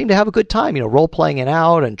everybody seemed to have a good time, role-playing it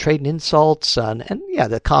out and trading insults. And yeah,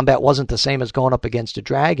 the combat wasn't the same as going up against a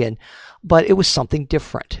dragon, but it was something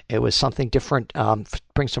different. It was something different,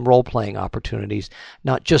 bring some role-playing opportunities,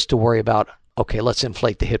 not just to worry about, okay, let's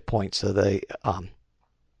inflate the hit points of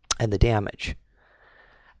and the damage.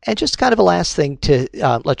 And just kind of a last thing to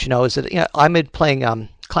let you know is that I'm playing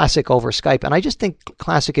Classic over Skype, and I just think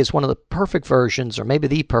Classic is one of the perfect versions, or maybe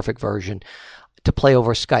the perfect version, to play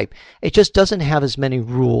over Skype. It just doesn't have as many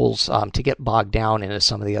rules to get bogged down in as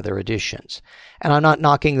some of the other editions. And I'm not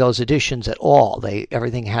knocking those editions at all.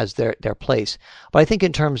 Everything has their place. But I think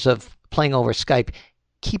in terms of playing over Skype,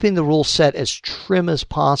 keeping the rule set as trim as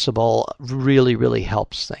possible really, really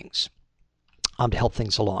helps things, to help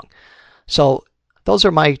things along. So those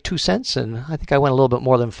are my 2 cents, and I think I went a little bit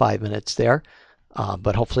more than 5 minutes there,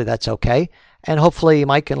 but hopefully that's okay. And hopefully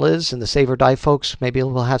Mike and Liz and the Save or Die folks, maybe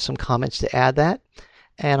we'll have some comments to add that.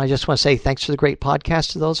 And I just want to say thanks for the great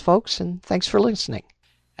podcast to those folks, and thanks for listening.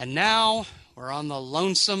 And now we're on the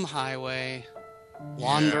lonesome highway,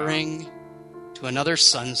 wandering to another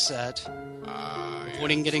sunset,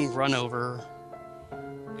 avoiding getting run over.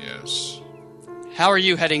 Yes. How are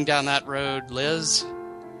you heading down that road, Liz?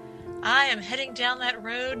 I am heading down that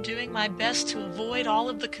road doing my best to avoid all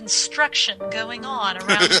of the construction going on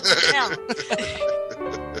around the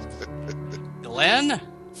hotel. Glenn?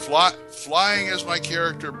 Flying as my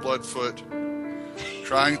character, Bloodfoot.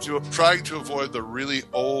 Trying to avoid the really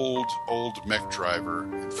old mech driver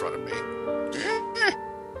in front of me.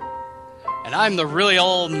 And I'm the really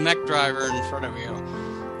old mech driver in front of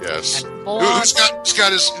you. Yes. Who's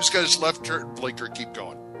got his left turn blinker keep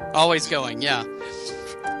going? Always going, yeah.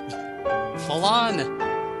 Full on.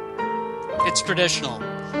 It's traditional.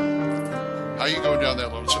 How you going down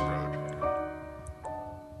that lonesome road?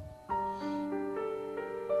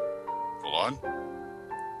 Full on?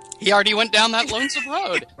 He already went down that lonesome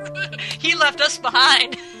road. He left us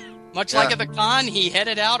behind. Much like at the con, he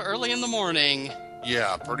headed out early in the morning.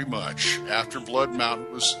 Yeah, pretty much. After he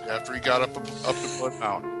got up to Blood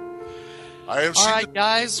Mountain. All right,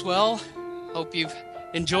 guys. Well, hope you've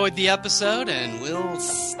enjoyed the episode, and we'll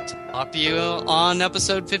talk to you on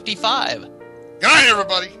episode 55. Good night,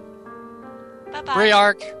 everybody. Bye-bye. Free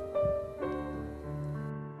Arc.